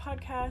during this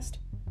podcast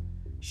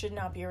should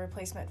not be a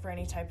replacement for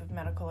any type of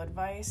medical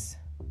advice.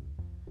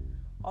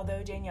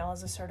 Although Danielle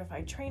is a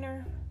certified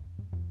trainer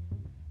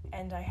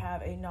and I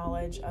have a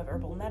knowledge of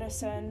herbal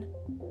medicine,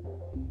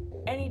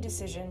 any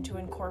decision to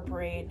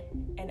incorporate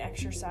an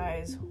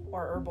exercise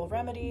or herbal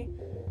remedy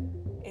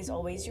is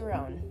always your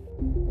own.